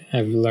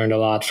I've learned a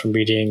lot from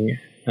reading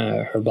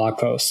her blog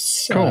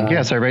posts.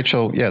 Cool. So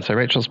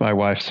Rachel's my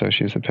wife, so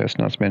she's the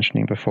person I was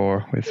mentioning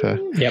before with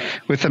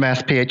the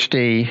math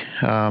PhD.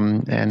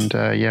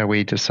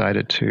 We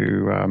decided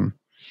to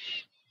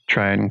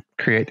try and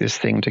create this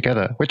thing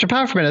together, which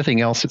apart from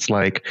anything else, it's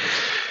like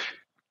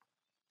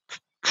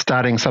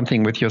starting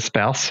something with your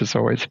spouse is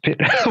always a bit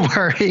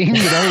worrying.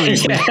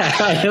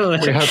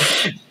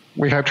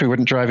 We hoped we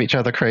wouldn't drive each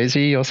other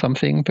crazy or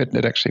something, but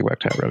it actually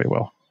worked out really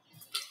well.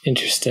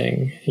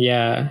 Interesting.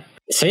 Yeah.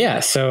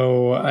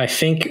 So I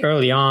think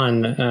early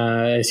on,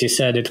 as you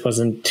said, it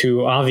wasn't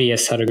too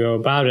obvious how to go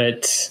about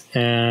it.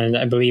 And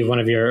I believe one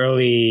of your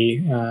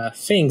early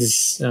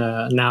things,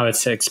 now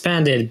it's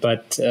expanded,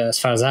 but as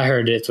far as I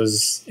heard, it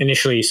was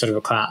initially sort of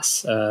a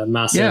class,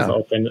 massive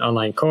open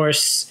online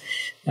course,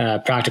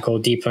 practical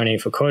deep learning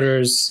for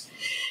coders.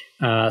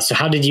 So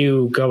how did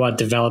you go about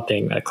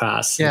developing that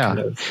class? How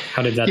did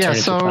that turn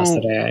into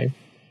fast.ai?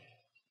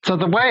 So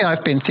the way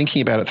I've been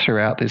thinking about it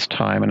throughout this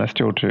time, and I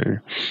still do,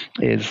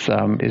 is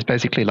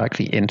basically like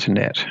the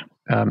internet.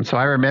 So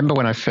I remember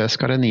when I first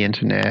got on the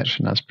internet,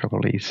 and I was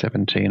probably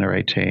 17 or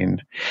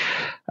 18.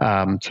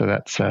 So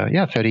that's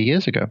 30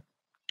 years ago.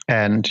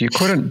 And you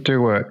couldn't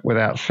do it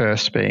without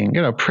first being,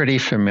 pretty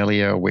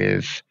familiar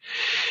with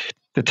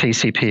the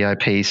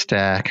TCP/IP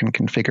stack and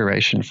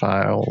configuration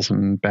files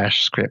and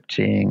Bash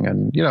scripting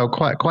and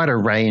quite a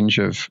range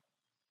of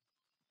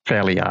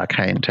fairly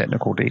arcane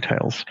technical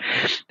details.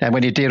 And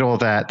when you did all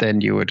that, then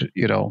you would,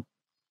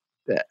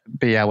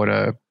 be able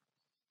to,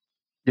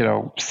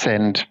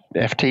 send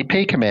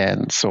FTP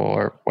commands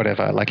or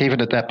whatever. Like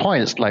even at that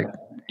point, it's like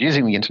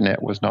using the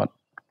internet was not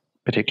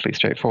particularly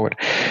straightforward.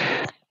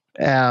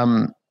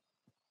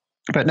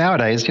 But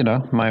nowadays,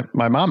 my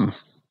mum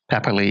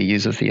happily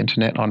uses the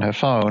internet on her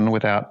phone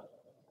without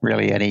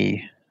really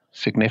any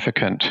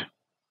significant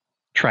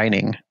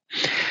training.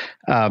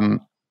 And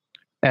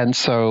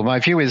so my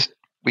view is,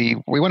 we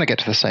want to get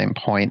to the same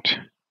point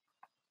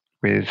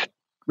with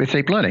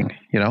deep learning,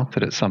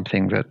 that it's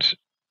something that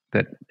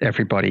that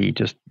everybody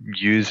just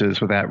uses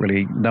without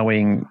really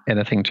knowing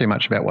anything too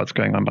much about what's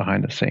going on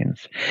behind the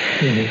scenes.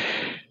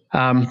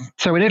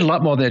 So we need a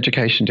lot more than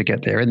education to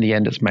get there. In the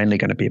end, it's mainly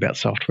going to be about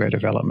software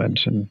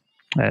development and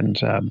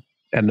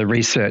the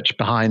research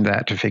behind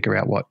that to figure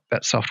out what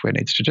that software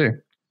needs to do.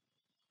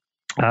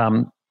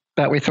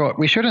 But we thought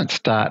we shouldn't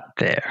start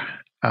there.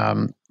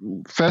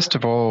 First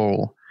of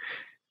all,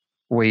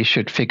 we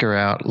should figure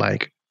out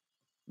like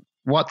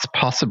what's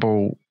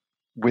possible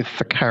with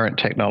the current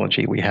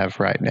technology we have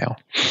right now.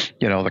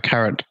 The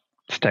current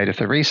state of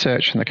the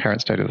research and the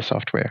current state of the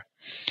software.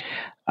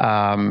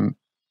 And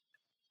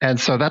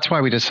so that's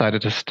why we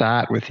decided to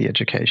start with the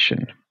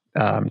education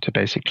to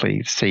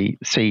basically see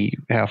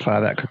how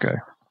far that could go.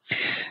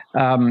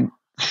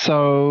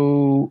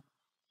 So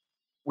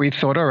we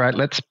thought, all right,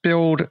 let's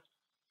build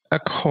a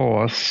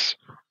course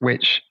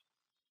which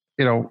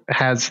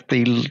has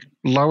the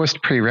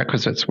lowest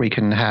prerequisites we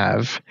can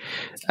have,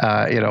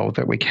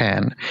 that we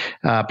can,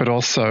 but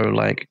also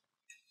like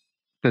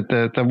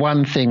the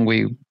one thing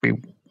we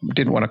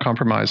didn't want to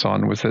compromise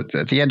on was that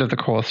at the end of the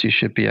course you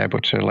should be able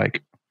to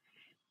like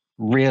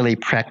really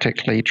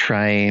practically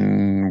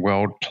train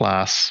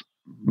world-class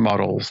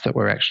models that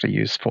were actually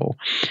useful.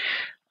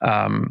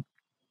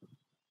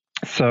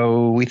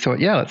 So we thought,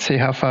 let's see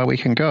how far we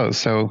can go.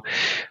 So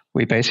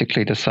we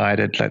basically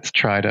decided let's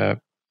try to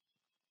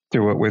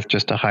do it with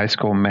just a high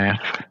school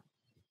math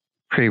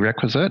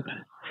prerequisite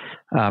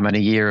and a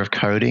year of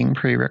coding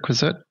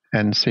prerequisite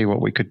and see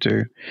what we could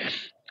do.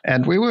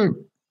 And we were,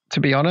 to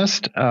be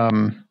honest,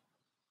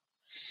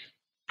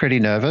 pretty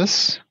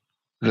nervous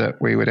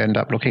that we would end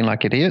up looking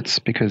like idiots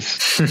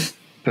because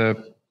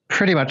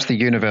pretty much the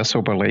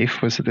universal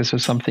belief was that this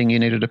was something you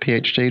needed a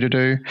PhD to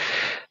do.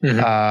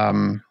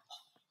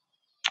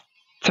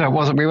 So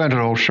we weren't at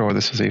all sure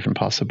this was even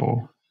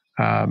possible.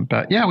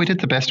 But we did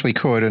the best we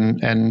could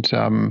and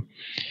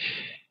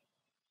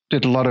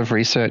did a lot of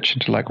research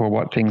into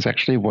what things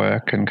actually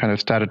work and kind of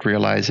started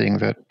realizing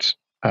that,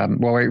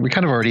 we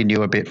kind of already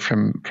knew a bit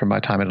from my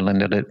time at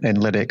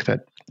Enlitic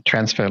that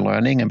transfer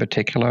learning in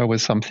particular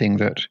was something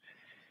that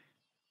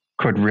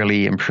could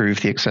really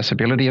improve the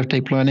accessibility of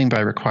deep learning by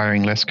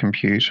requiring less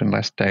compute and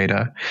less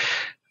data.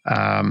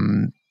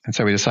 And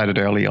so we decided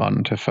early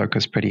on to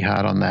focus pretty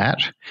hard on that.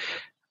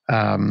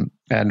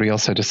 And we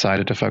also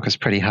decided to focus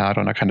pretty hard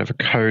on a kind of a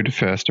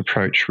code-first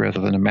approach rather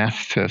than a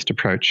math-first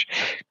approach,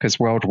 because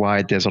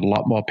worldwide there's a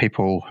lot more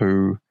people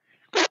who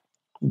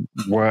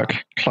work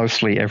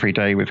closely every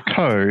day with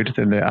code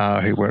than there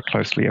are who work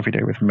closely every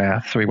day with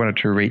math. So we wanted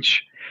to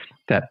reach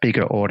that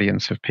bigger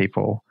audience of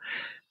people.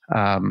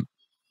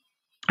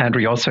 And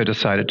we also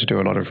decided to do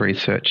a lot of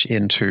research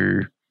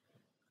into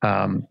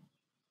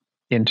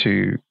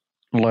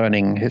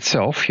learning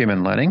itself,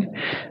 human learning,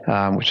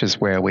 which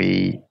is where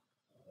we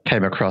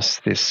came across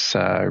this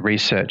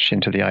research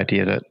into the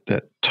idea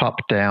that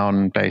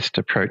top-down based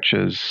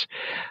approaches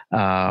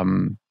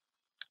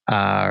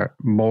are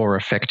more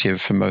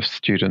effective for most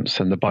students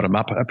than the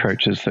bottom-up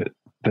approaches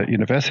that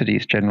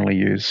universities generally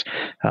use.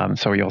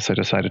 So we also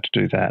decided to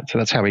do that. So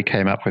that's how we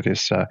came up with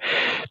this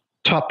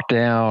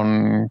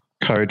top-down,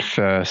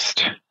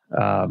 code-first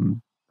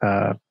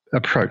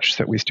approach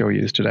that we still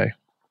use today.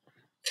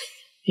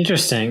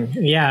 Interesting.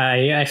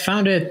 Yeah, I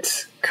found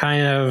it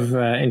kind of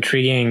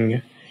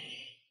intriguing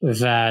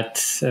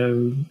that, I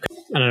don't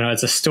know,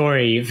 it's a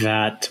story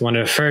that one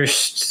of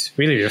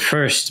the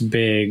first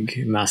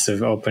big,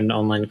 massive open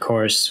online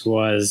course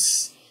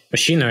was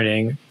machine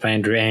learning by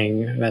Andrew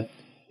Ng, that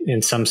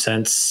in some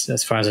sense,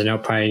 as far as I know,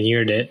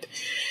 pioneered it.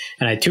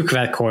 And I took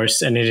that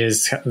course and it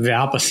is the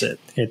opposite.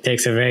 It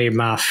takes a very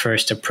math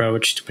first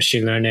approach to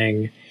machine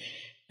learning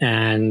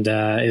and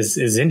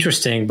is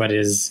interesting, but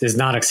is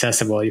not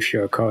accessible if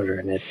you're a coder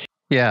in it.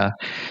 Yeah.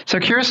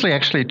 So curiously,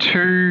 actually,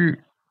 two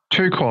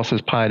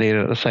courses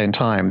pioneered at the same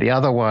time. The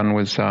other one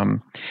was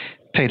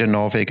Peter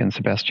Norvig and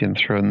Sebastian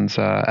Thrun's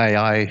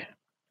AI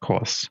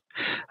course.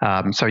 They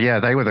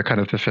were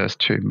the first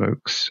two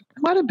MOOCs.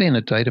 It might have been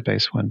a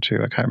database one too.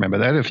 I can't remember.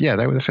 They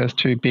were the first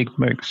two big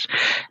MOOCs.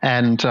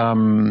 And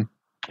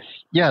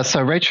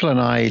so Rachel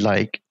and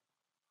I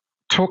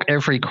took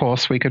every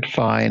course we could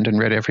find and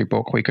read every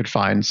book we could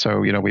find. So,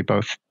 we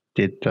both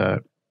did the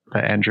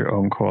Andrew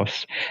Ng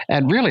course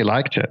and really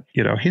liked it.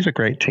 He's a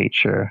great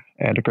teacher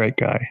and a great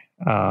guy.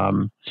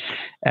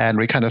 And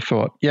we kind of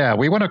thought,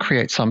 we want to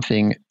create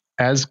something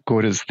as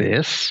good as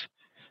this,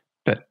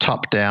 but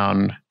top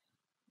down,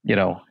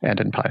 and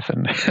in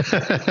Python.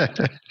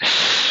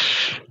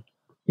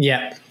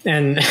 Yeah.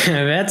 And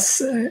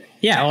that's,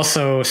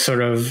 also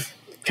sort of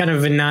kind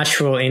of the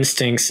natural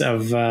instincts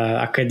of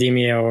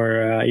academia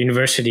or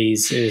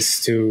universities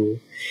is to,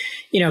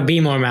 be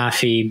more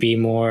mathy, be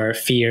more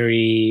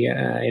theory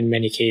in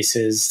many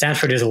cases.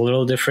 Stanford is a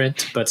little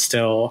different, but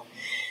still,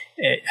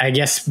 I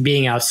guess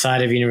being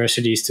outside of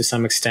universities to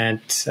some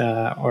extent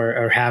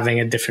or having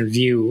a different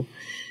view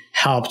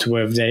helped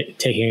with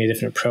taking a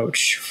different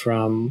approach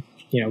from,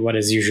 what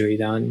is usually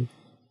done.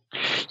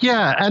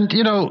 Yeah. And,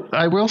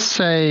 I will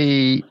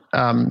say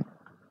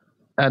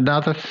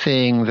another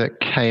thing that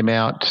came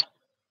out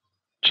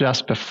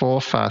just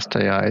before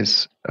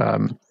fast.ai's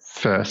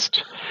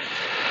first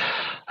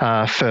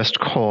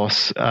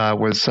course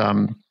was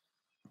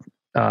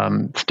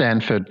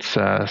Stanford's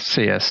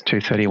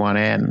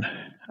CS231N,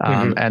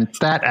 and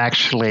that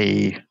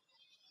actually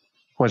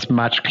was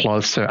much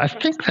closer. I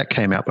think that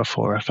came out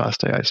before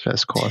fast.ai's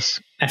first course.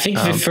 I think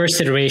the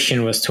first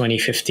iteration was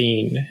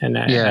 2015, and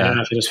I don't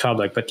know if it was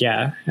public, but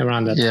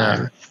around that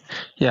time.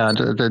 Yeah, in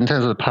terms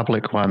of the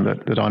public one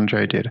that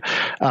Andre did.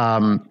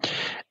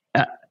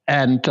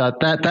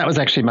 That was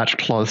actually much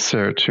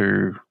closer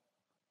to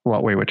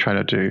what we were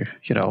trying to do.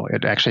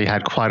 It actually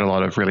had quite a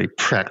lot of really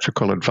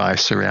practical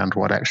advice around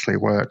what actually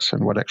works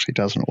and what actually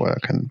doesn't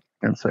work and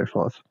so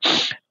forth.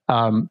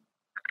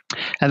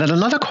 And then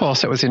another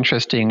course that was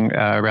interesting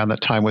around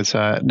that time was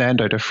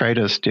Nando de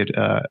Freitas did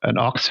an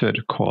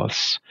Oxford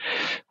course,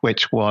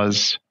 which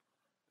was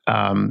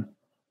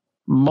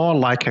more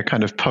like a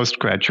kind of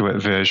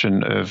postgraduate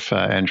version of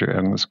Andrew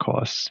Ng's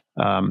course.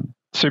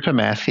 Super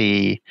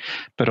mathy,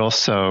 but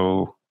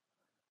also,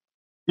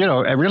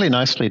 really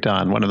nicely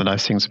done. One of the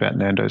nice things about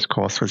Nando's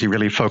course was he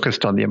really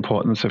focused on the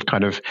importance of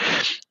kind of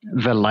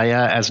the layer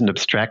as an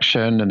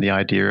abstraction and the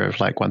idea of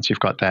like, once you've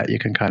got that, you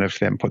can kind of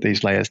then put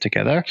these layers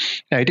together.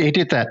 He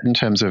did that in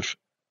terms of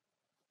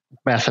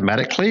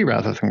mathematically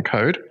rather than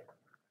code.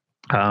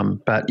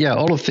 But yeah,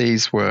 all of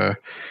these were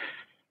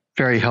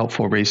very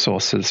helpful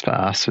resources for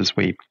us as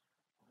we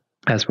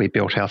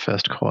built our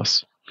first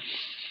course.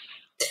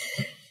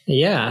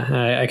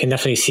 Yeah, I can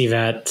definitely see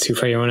that.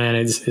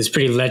 231N is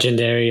pretty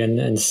legendary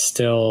and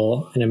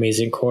still an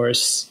amazing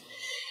course.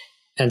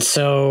 And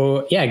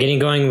so, getting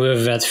going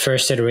with that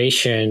first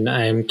iteration,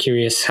 I'm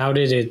curious, how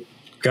did it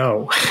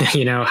go?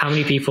 How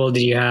many people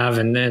did you have?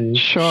 And then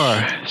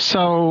Sure.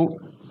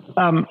 So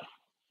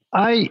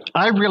I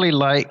really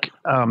like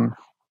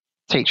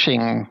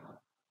teaching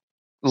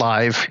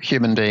live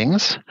human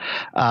beings,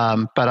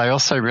 but I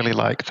also really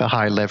like the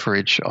high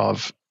leverage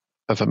of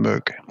a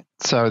MOOC.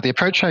 So the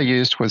approach I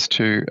used was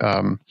to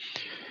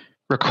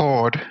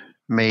record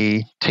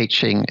me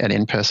teaching an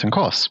in-person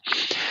course.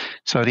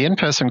 So the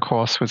in-person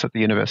course was at the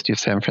University of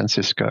San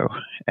Francisco,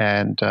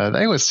 and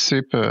they were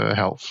super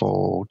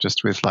helpful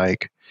just with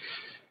like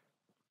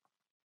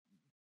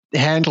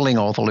handling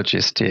all the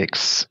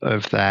logistics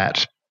of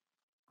that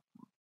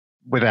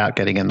without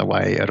getting in the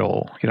way at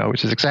all,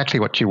 which is exactly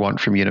what you want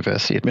from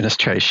university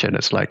administration.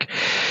 It's like,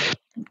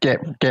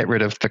 get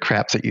rid of the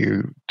crap that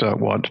you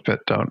don't want, but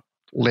don't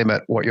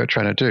limit what you're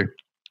trying to do.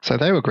 So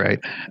they were great.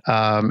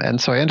 And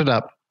so I ended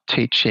up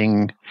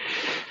teaching,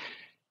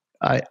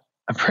 I'm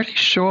pretty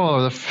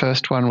sure the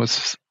first one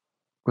was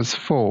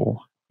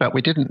full, but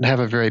we didn't have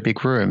a very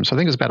big room. So I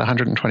think it was about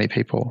 120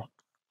 people,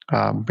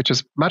 which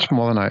is much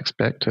more than I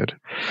expected.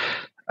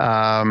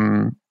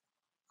 And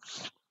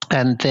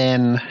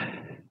then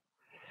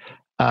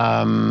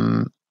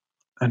I'm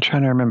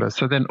trying to remember.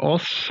 So then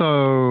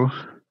also,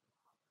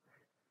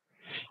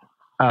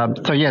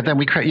 then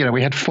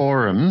we had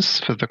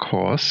forums for the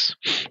course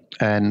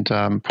and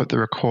put the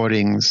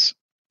recordings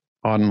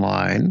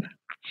online.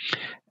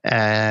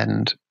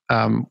 And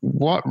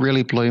what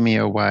really blew me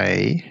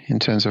away in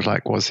terms of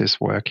like, was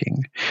this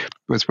working,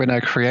 was when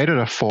I created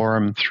a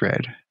forum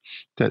thread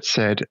that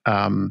said,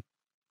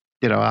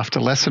 after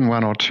lesson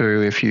 1 or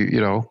 2,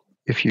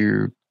 if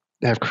you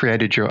have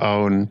created your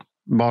own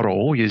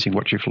model using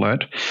what you've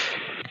learned,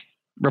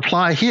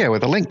 reply here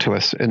with a link to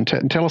us and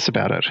tell us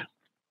about it.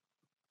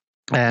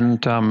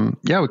 And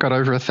we got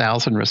over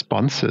 1,000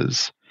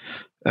 responses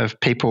of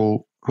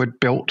people who had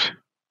built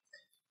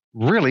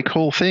really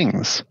cool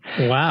things.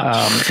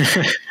 Wow.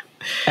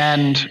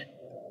 And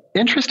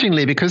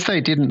interestingly, because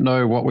they didn't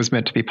know what was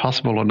meant to be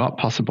possible or not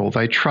possible,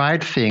 they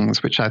tried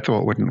things which I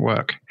thought wouldn't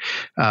work.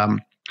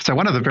 So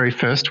one of the very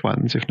first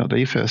ones, if not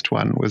the first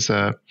one, was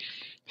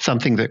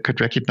something that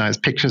could recognize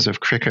pictures of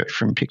cricket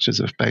from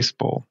pictures of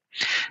baseball.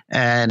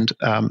 And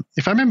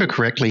if I remember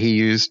correctly, he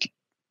used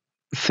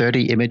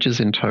 30 images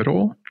in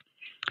total.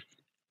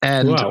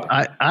 And wow.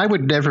 I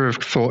would never have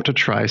thought to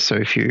try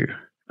so few,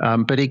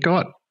 but he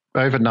got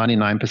over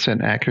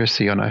 99%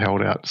 accuracy on a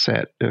held out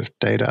set of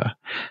data.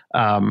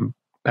 And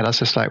I was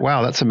just like,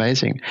 wow, that's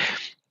amazing.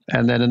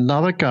 And then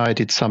another guy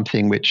did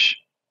something which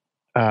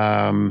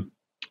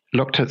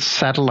looked at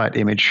satellite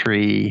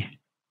imagery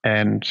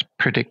and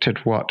predicted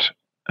what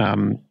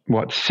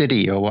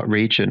city or what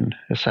region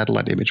a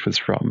satellite image was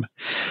from.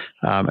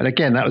 And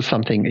again, that was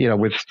something,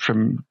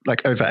 from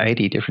like over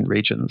 80 different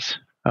regions.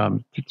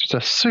 It's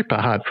a super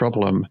hard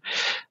problem,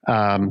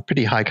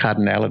 pretty high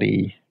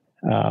cardinality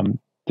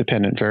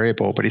dependent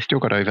variable, but he still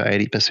got over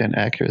 80%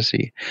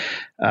 accuracy.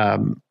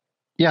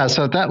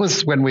 So that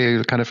was when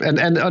we kind of,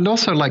 and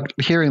also like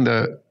hearing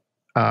the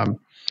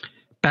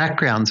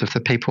backgrounds of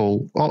the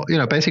people,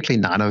 basically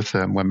none of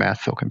them were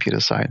math or computer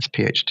science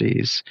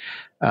PhDs.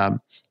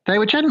 They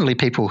were generally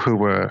people who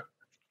were,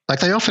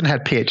 like they often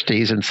had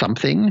PhDs in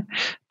something,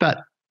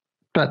 but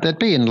they'd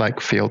be in like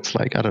fields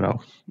like, I don't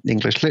know,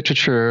 English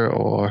literature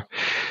or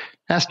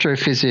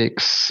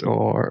astrophysics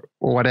or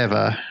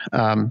whatever.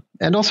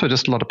 And also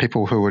just a lot of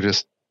people who were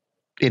just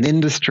in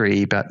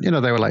industry, but they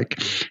were like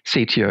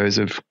CTOs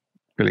of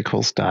really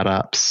cool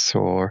startups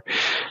or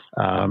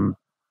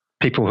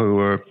people who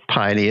were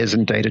pioneers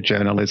in data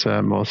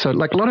journalism, or so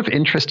like a lot of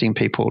interesting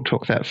people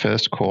took that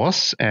first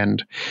course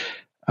and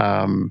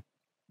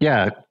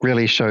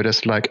really showed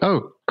us like,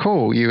 oh,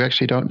 cool, you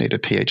actually don't need a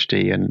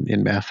PhD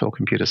in math or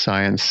computer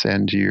science,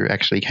 and you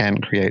actually can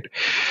create,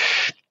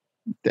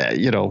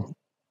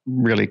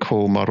 really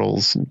cool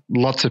models.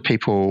 Lots of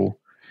people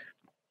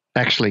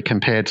actually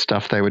compared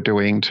stuff they were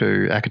doing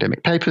to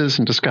academic papers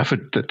and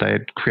discovered that they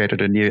had created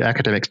a new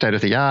academic state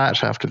of the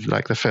art after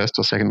like the first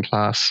or second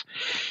class.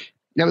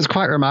 It was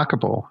quite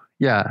remarkable.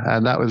 Yeah.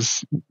 And that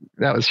was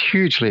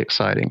hugely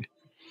exciting.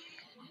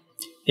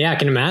 Yeah, I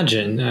can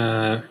imagine.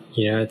 I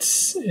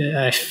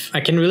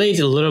can relate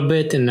a little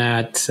bit in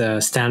that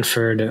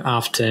Stanford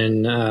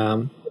often,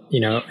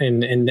 in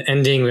the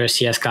ending their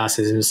CS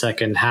classes in the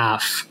second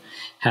half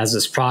has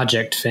this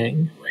project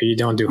thing where you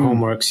don't do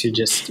homeworks. You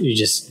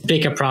just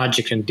pick a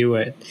project and do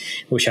it,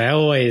 which I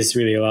always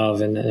really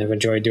love and have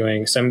enjoyed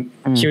doing. So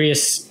I'm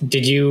curious,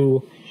 did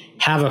you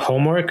have a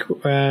homework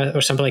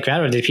or something like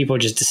that, or did people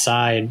just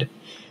decide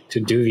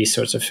to do these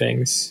sorts of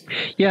things?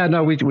 Yeah,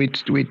 no, we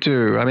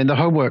do. I mean, the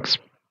homework's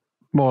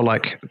more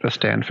like the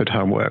Stanford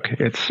homework.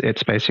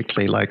 It's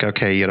basically like,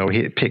 okay,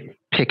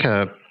 pick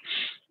a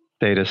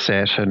data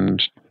set and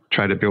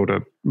try to build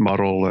a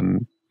model,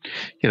 and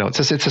it's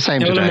the same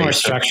today. A little more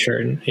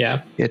structured,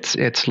 yeah.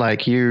 It's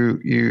like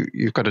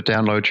you've got to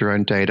download your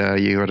own data.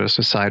 You got to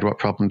decide what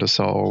problem to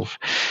solve,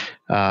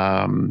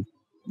 and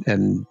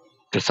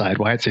decide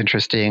why it's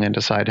interesting, and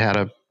decide how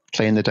to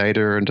clean the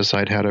data, and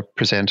decide how to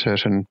present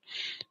it, and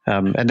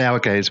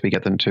nowadays we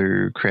get them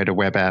to create a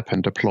web app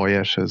and deploy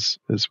it as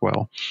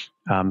well.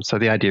 So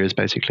the idea is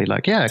basically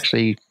like,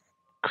 actually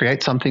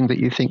create something that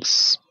you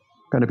think's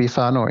going to be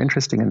fun or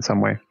interesting in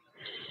some way.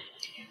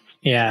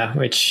 Yeah,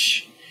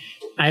 which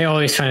I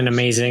always find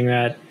amazing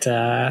that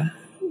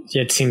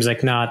it seems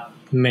like not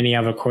many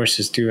other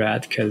courses do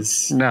that,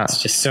 because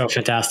it's just so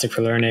fantastic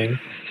for learning.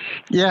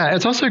 Yeah,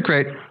 it's also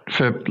great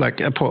for like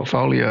a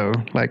portfolio,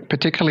 like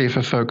particularly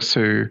for folks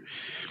who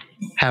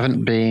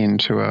haven't been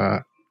to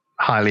a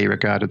highly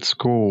regarded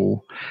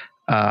school.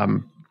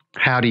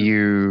 How do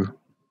you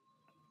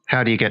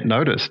get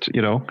noticed?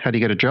 How do you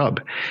get a job?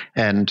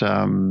 And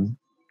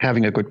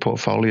having a good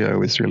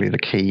portfolio is really the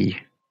key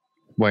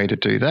way to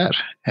do that.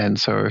 And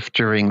so if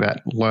during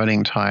that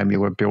learning time you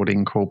were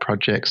building cool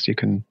projects, you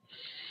can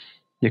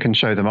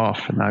show them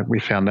off. And we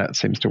found that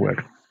seems to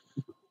work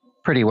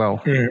pretty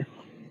well.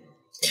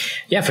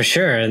 Yeah, for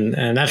sure.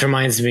 And that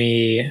reminds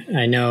me,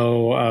 I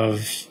know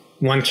of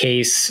one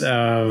case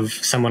of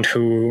someone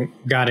who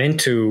got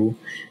into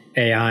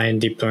AI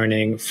and deep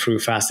learning through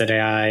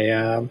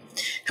fast.ai,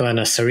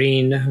 Helena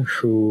Serene,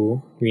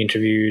 who we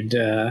interviewed,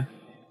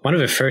 one of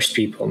the first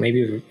people,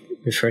 maybe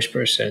the first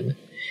person.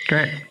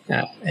 Great.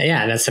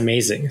 Yeah, that's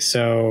amazing.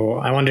 So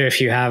I wonder if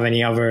you have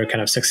any other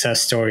kind of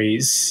success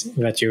stories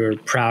that you're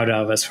proud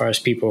of as far as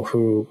people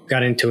who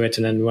got into it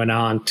and then went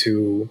on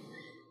to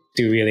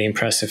do really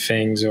impressive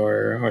things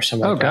or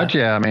something like that. Oh, God,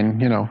 yeah. I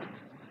mean,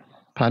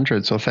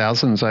 hundreds or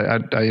thousands.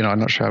 I'm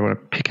not sure I want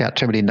to pick out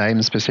too many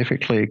names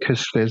specifically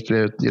because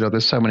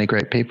there's so many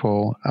great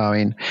people. I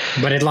mean,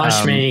 but it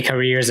launched many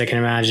careers, I can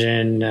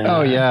imagine.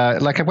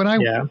 Like when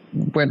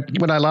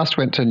I last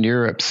went to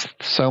Europe,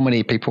 so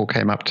many people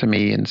came up to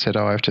me and said,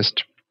 "Oh, I've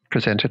just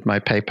presented my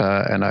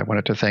paper and I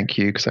wanted to thank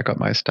you because I got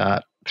my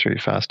start through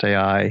fast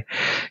AI."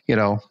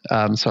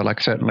 So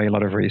like certainly a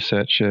lot of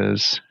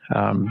researchers,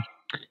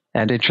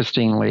 and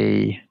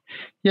interestingly,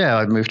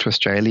 I moved to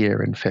Australia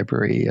in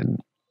February, and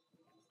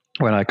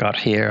when I got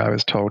here, I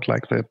was told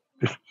like the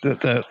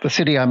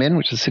city I'm in,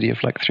 which is a city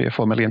of like 3 or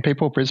 4 million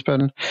people,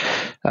 Brisbane,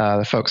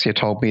 the folks here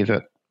told me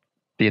that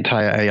the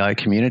entire AI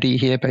community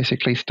here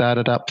basically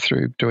started up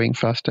through doing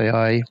fast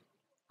AI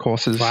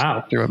courses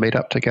through a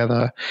meetup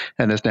together.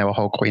 And there's now a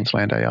whole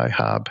Queensland AI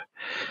hub.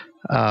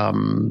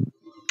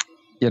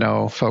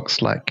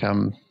 Folks like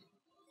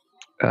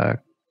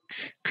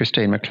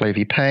Christine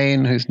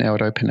McLevy-Payne, who's now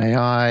at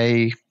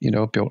OpenAI,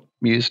 built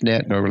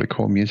MuseNet, really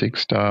cool music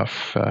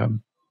stuff.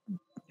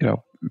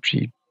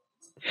 She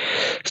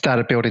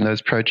started building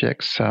those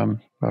projects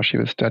while she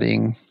was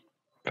studying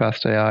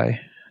fast AI.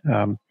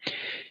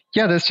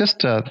 There's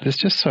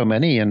just so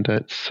many, and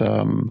it's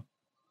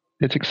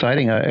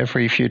exciting.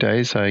 Every few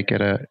days, I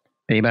get an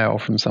email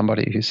from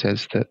somebody who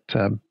says that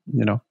and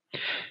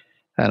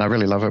I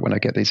really love it when I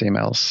get these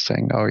emails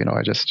saying, "Oh,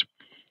 I just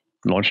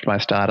launched my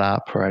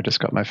startup, or I just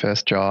got my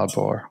first job,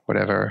 or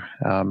whatever,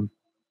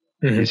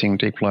 using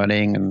deep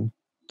learning, and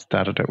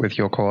started it with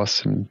your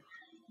course, and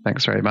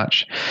thanks very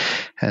much."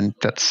 And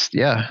that's,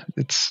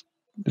 it's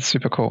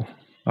super cool.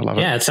 I love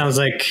it. Yeah, it sounds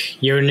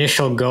like your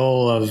initial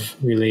goal of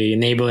really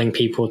enabling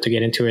people to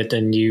get into it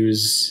and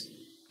use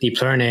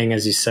deep learning,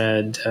 as you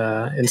said,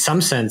 in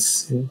some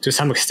sense, to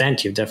some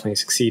extent, you've definitely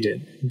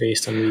succeeded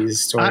based on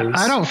these stories.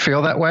 I don't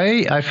feel that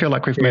way. I feel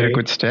like we've made a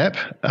good step,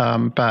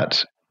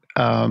 but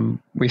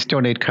we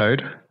still need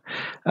code.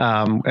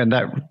 And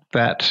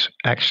that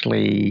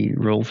actually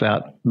rules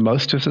out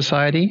most of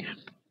society.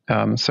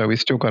 So we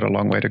still got a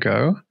long way to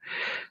go.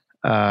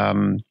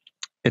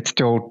 It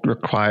still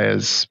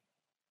requires,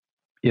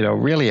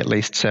 really at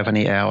least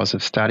 70 hours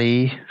of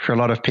study. For a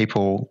lot of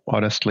people,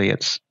 honestly,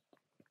 it's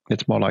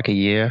more like a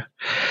year.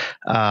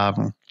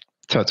 So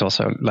it's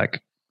also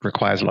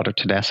requires a lot of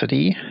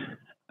tenacity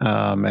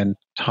and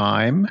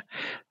time.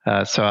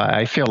 So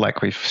I feel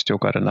like we've still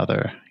got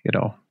another,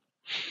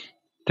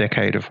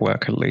 decade of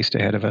work at least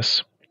ahead of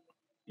us.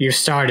 You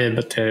started,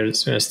 but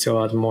there's still a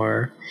lot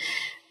more.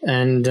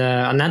 And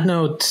on that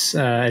note,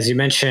 as you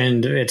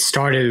mentioned, it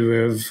started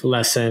with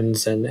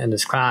lessons and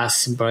this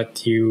class,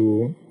 but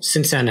you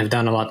since then have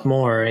done a lot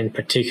more, in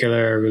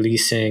particular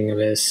releasing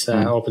this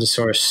open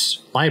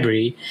source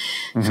library,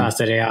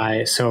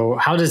 fast.ai. So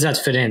how does that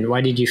fit in?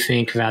 Why did you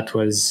think that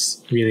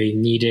was really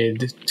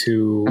needed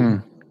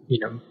to,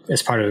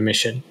 as part of a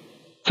mission?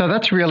 So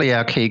that's really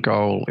our key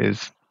goal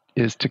is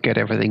to get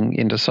everything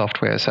into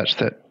software such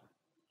that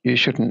you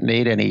shouldn't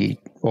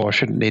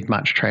need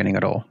much training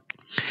at all.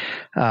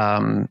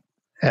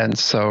 And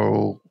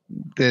so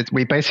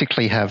we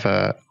basically have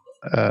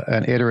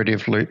an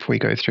iterative loop we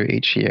go through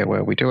each year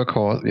where we do a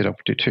course,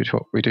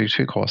 we do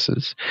two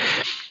courses.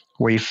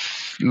 We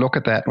look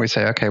at that and we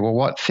say, okay, well,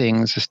 what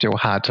things are still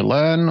hard to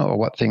learn, or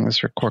what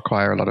things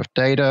require a lot of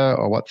data,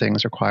 or what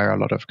things require a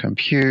lot of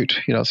compute?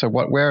 So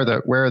where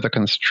are the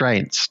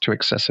constraints to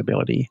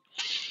accessibility?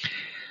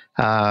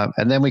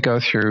 And then we go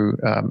through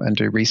and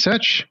do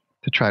research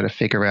to try to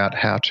figure out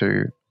how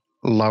to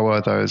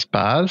lower those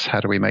bars.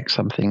 How do we make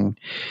something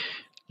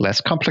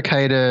less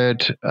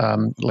complicated,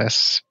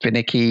 less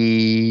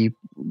finicky,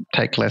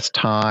 take less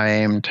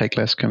time, take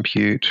less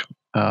compute?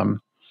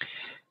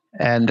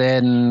 And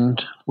then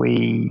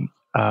we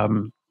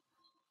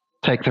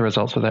take the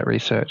results of that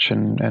research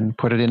and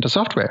put it into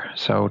software.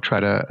 So try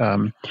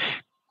to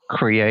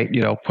create,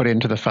 put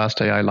into the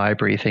fast.ai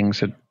library things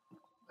that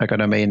are going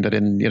to mean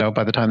that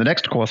by the time the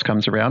next course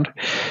comes around,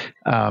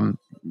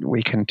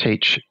 we can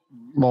teach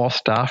more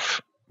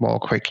stuff more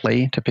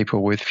quickly to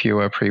people with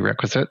fewer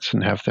prerequisites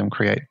and have them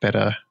create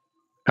better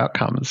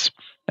outcomes.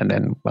 And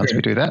then once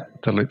we do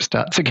that, the loop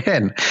starts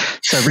again.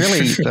 So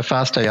really, the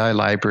fast.ai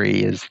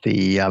library is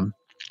the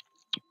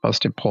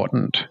most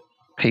important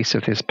piece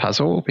of this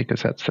puzzle,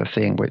 because that's the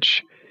thing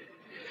which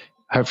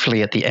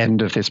hopefully at the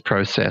end of this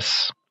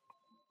process,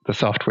 the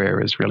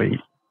software is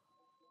really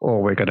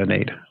all we're going to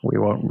need. We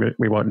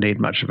won't need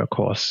much of a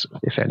course,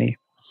 if any.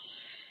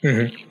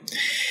 Mm-hmm.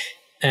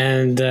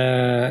 And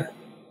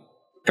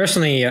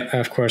personally,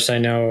 of course, I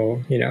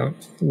know,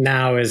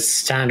 now is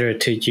standard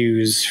to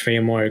use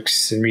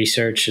frameworks in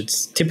research.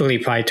 It's typically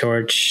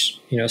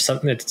PyTorch,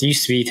 something that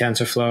used to be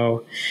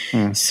TensorFlow.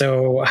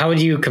 So how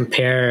would you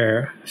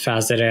compare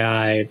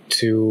fast.ai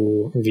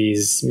to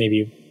these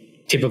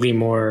maybe typically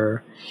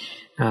more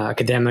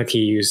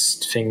academically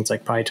used things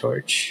like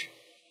PyTorch?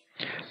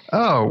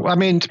 Oh, I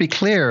mean, to be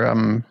clear,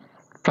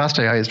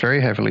 fast.ai is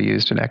very heavily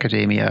used in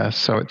academia.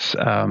 So it's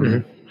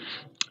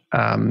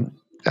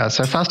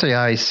so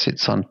fast.ai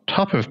sits on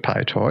top of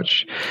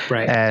PyTorch,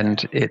 right,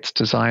 and it's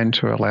designed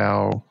to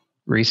allow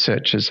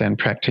researchers and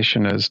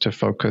practitioners to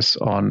focus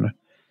on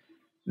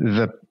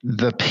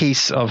the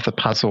piece of the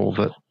puzzle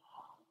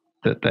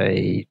that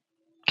they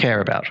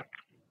care about.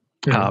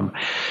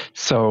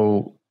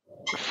 So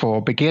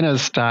for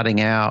beginners starting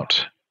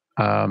out,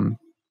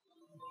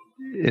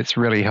 it's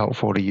really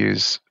helpful to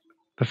use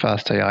the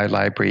fast.ai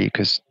library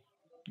because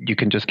you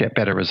can just get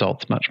better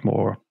results much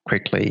more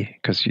quickly,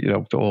 because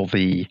all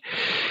the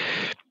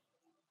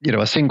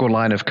a single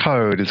line of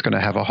code is going to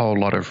have a whole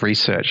lot of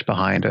research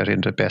behind it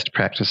into best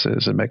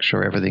practices and make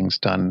sure everything's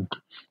done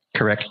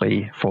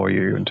correctly for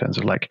you in terms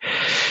of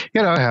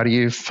how do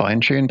you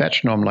fine tune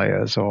batch norm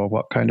layers, or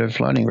what kind of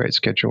learning rate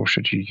schedule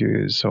should you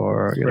use,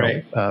 or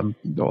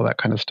all that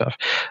kind of stuff.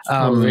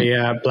 All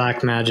the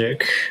black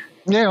magic.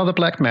 Yeah, all the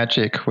black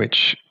magic,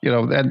 which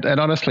and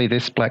honestly,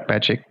 this black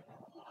magic,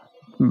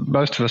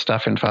 most of the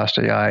stuff in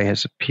fast.ai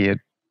has appeared,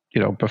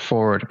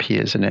 before it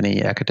appears in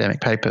any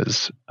academic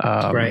papers.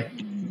 Right.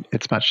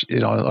 It's much,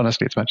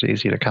 honestly, it's much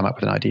easier to come up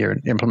with an idea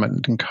and implement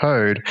it in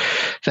code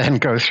than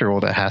go through all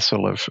the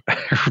hassle of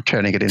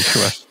turning it into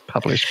a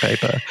published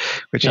paper,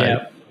 which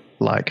I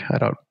like. I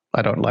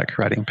don't like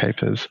writing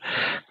papers.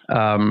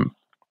 But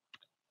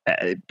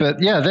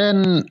yeah,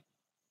 then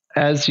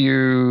as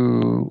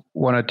you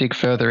want to dig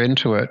further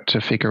into it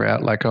to figure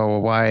out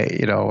why,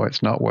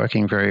 it's not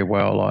working very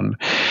well on,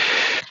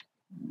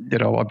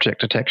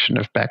 object detection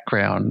of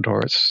background,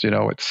 or it's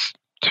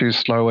too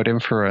slow at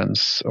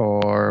inference,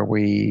 or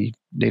we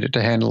needed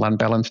to handle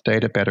unbalanced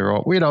data better,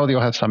 or you'll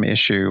have some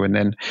issue, and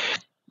then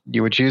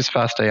you would use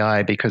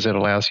fast.ai because it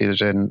allows you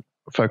to then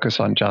focus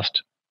on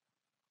just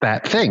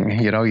that thing.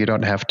 You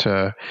don't have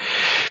to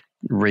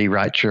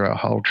rewrite your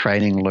whole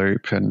training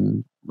loop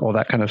and all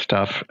that kind of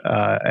stuff.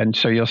 And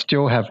so you'll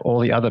still have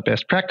all the other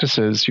best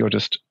practices. You're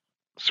just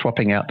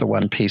swapping out the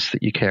one piece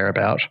that you care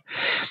about.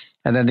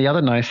 And then the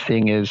other nice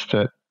thing is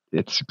that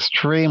it's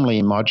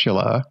extremely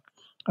modular.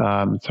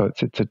 So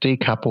it's a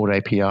decoupled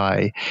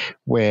API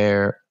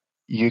where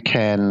you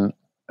can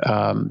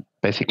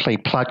basically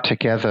plug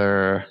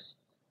together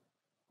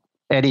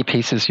any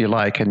pieces you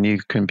like, and you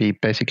can be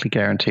basically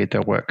guaranteed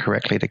they'll work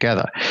correctly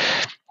together.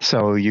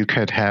 So you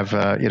could have,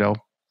 a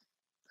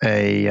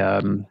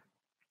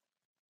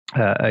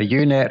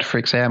UNet, for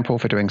example,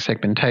 for doing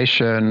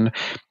segmentation,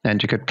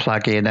 and you could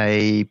plug in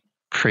a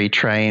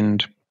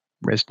pre-trained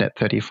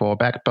ResNet34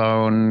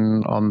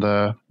 backbone on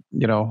the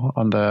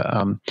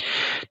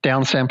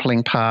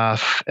downsampling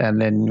path,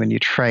 and then when you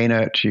train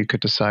it, you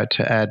could decide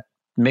to add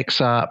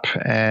mix-up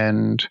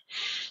and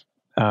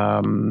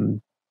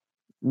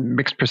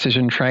mixed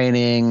precision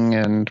training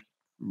and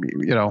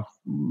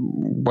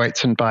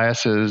weights and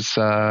biases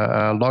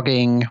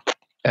logging,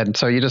 and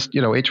so you just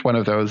each one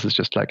of those is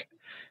just like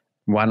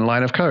one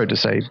line of code to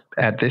say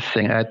add this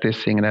thing, and add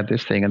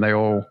this thing, and they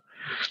all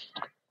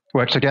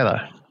work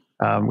together,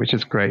 which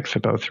is great for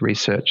both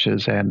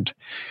researchers and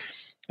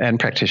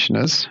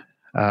practitioners.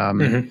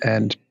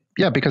 And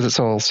yeah, because it's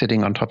all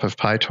sitting on top of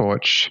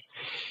PyTorch,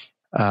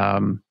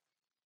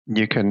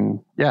 you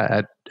can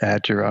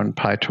add your own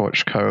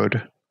PyTorch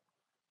code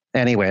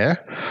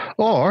anywhere,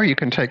 or you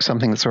can take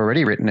something that's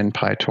already written in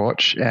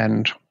PyTorch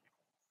and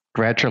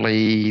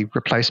gradually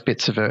replace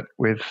bits of it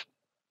with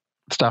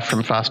stuff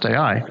from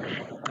fast.ai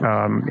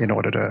in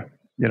order to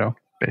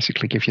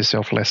basically give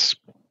yourself less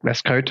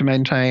code to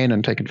maintain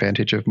and take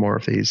advantage of more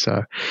of these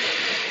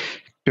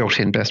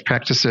built-in best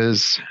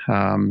practices,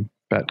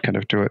 but kind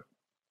of do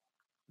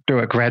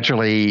it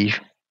gradually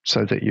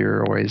so that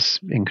you're always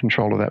in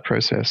control of that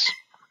process.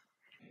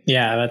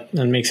 Yeah,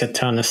 that makes a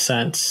ton of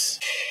sense.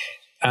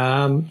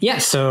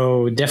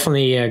 So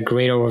definitely a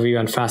great overview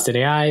on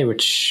fast.ai,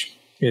 which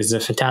is a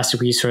fantastic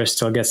resource,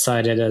 still gets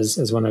cited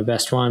as one of the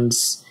best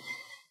ones.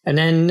 And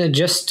then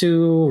just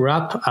to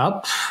wrap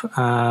up,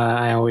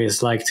 I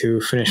always like to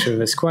finish with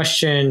this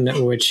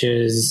question, which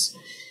is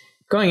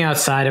going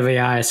outside of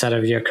AI, outside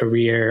of your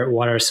career,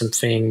 what are some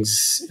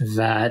things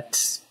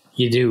that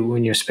you do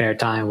in your spare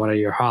time? What are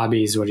your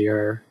hobbies? What are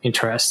your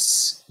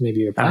interests?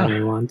 Maybe your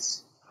primary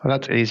ones? Well,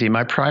 that's easy.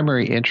 My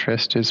primary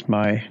interest is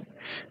my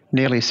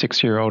nearly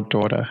 6-year-old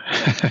daughter.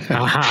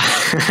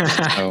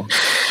 So,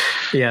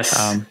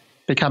 yes.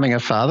 Becoming a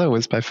father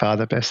was by far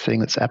the best thing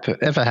that's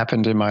ever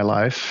happened in my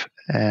life.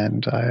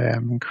 And I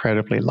am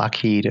incredibly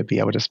lucky to be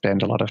able to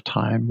spend a lot of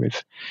time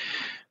with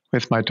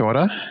my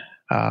daughter.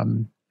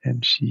 And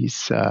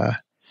she's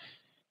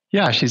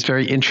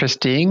very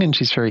interesting, and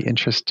she's very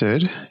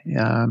interested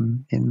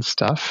in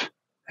stuff.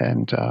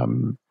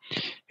 And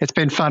it's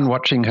been fun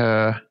watching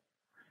her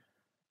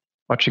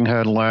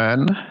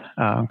learn,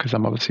 because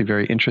I'm obviously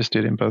very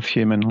interested in both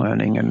human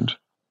learning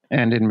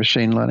and in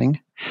machine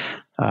learning.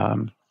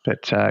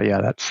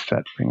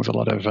 That brings a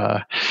lot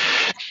of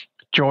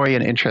joy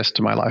and interest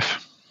to my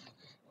life.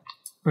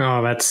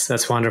 Oh,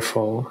 that's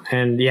wonderful.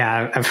 And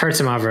yeah, I've heard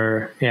some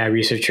other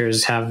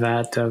researchers have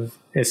that.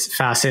 It's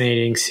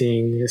fascinating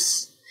seeing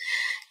this,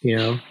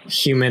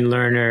 human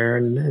learner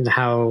and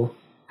how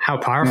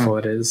powerful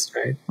it is,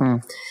 right?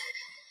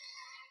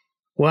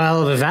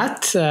 Well, with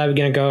that, we're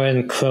going to go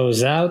and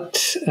close out.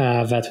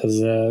 That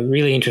was a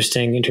really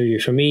interesting interview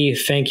for me.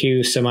 Thank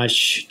you so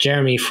much,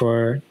 Jeremy,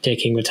 for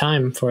taking the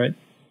time for it.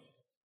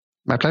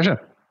 My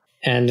pleasure.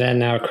 And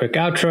then our quick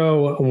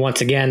outro.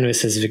 Once again,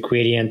 this is the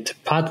Gradient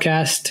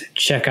Podcast.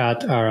 Check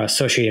out our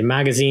associated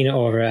magazine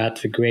over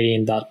at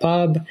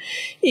thegradient.pub.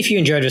 If you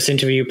enjoyed this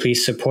interview,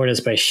 please support us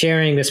by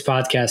sharing this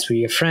podcast with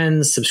your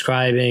friends,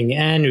 subscribing,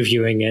 and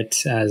reviewing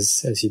it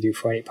as you do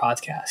for any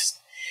podcast.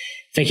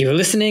 Thank you for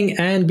listening,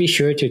 and be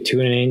sure to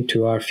tune in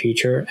to our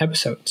future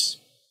episodes.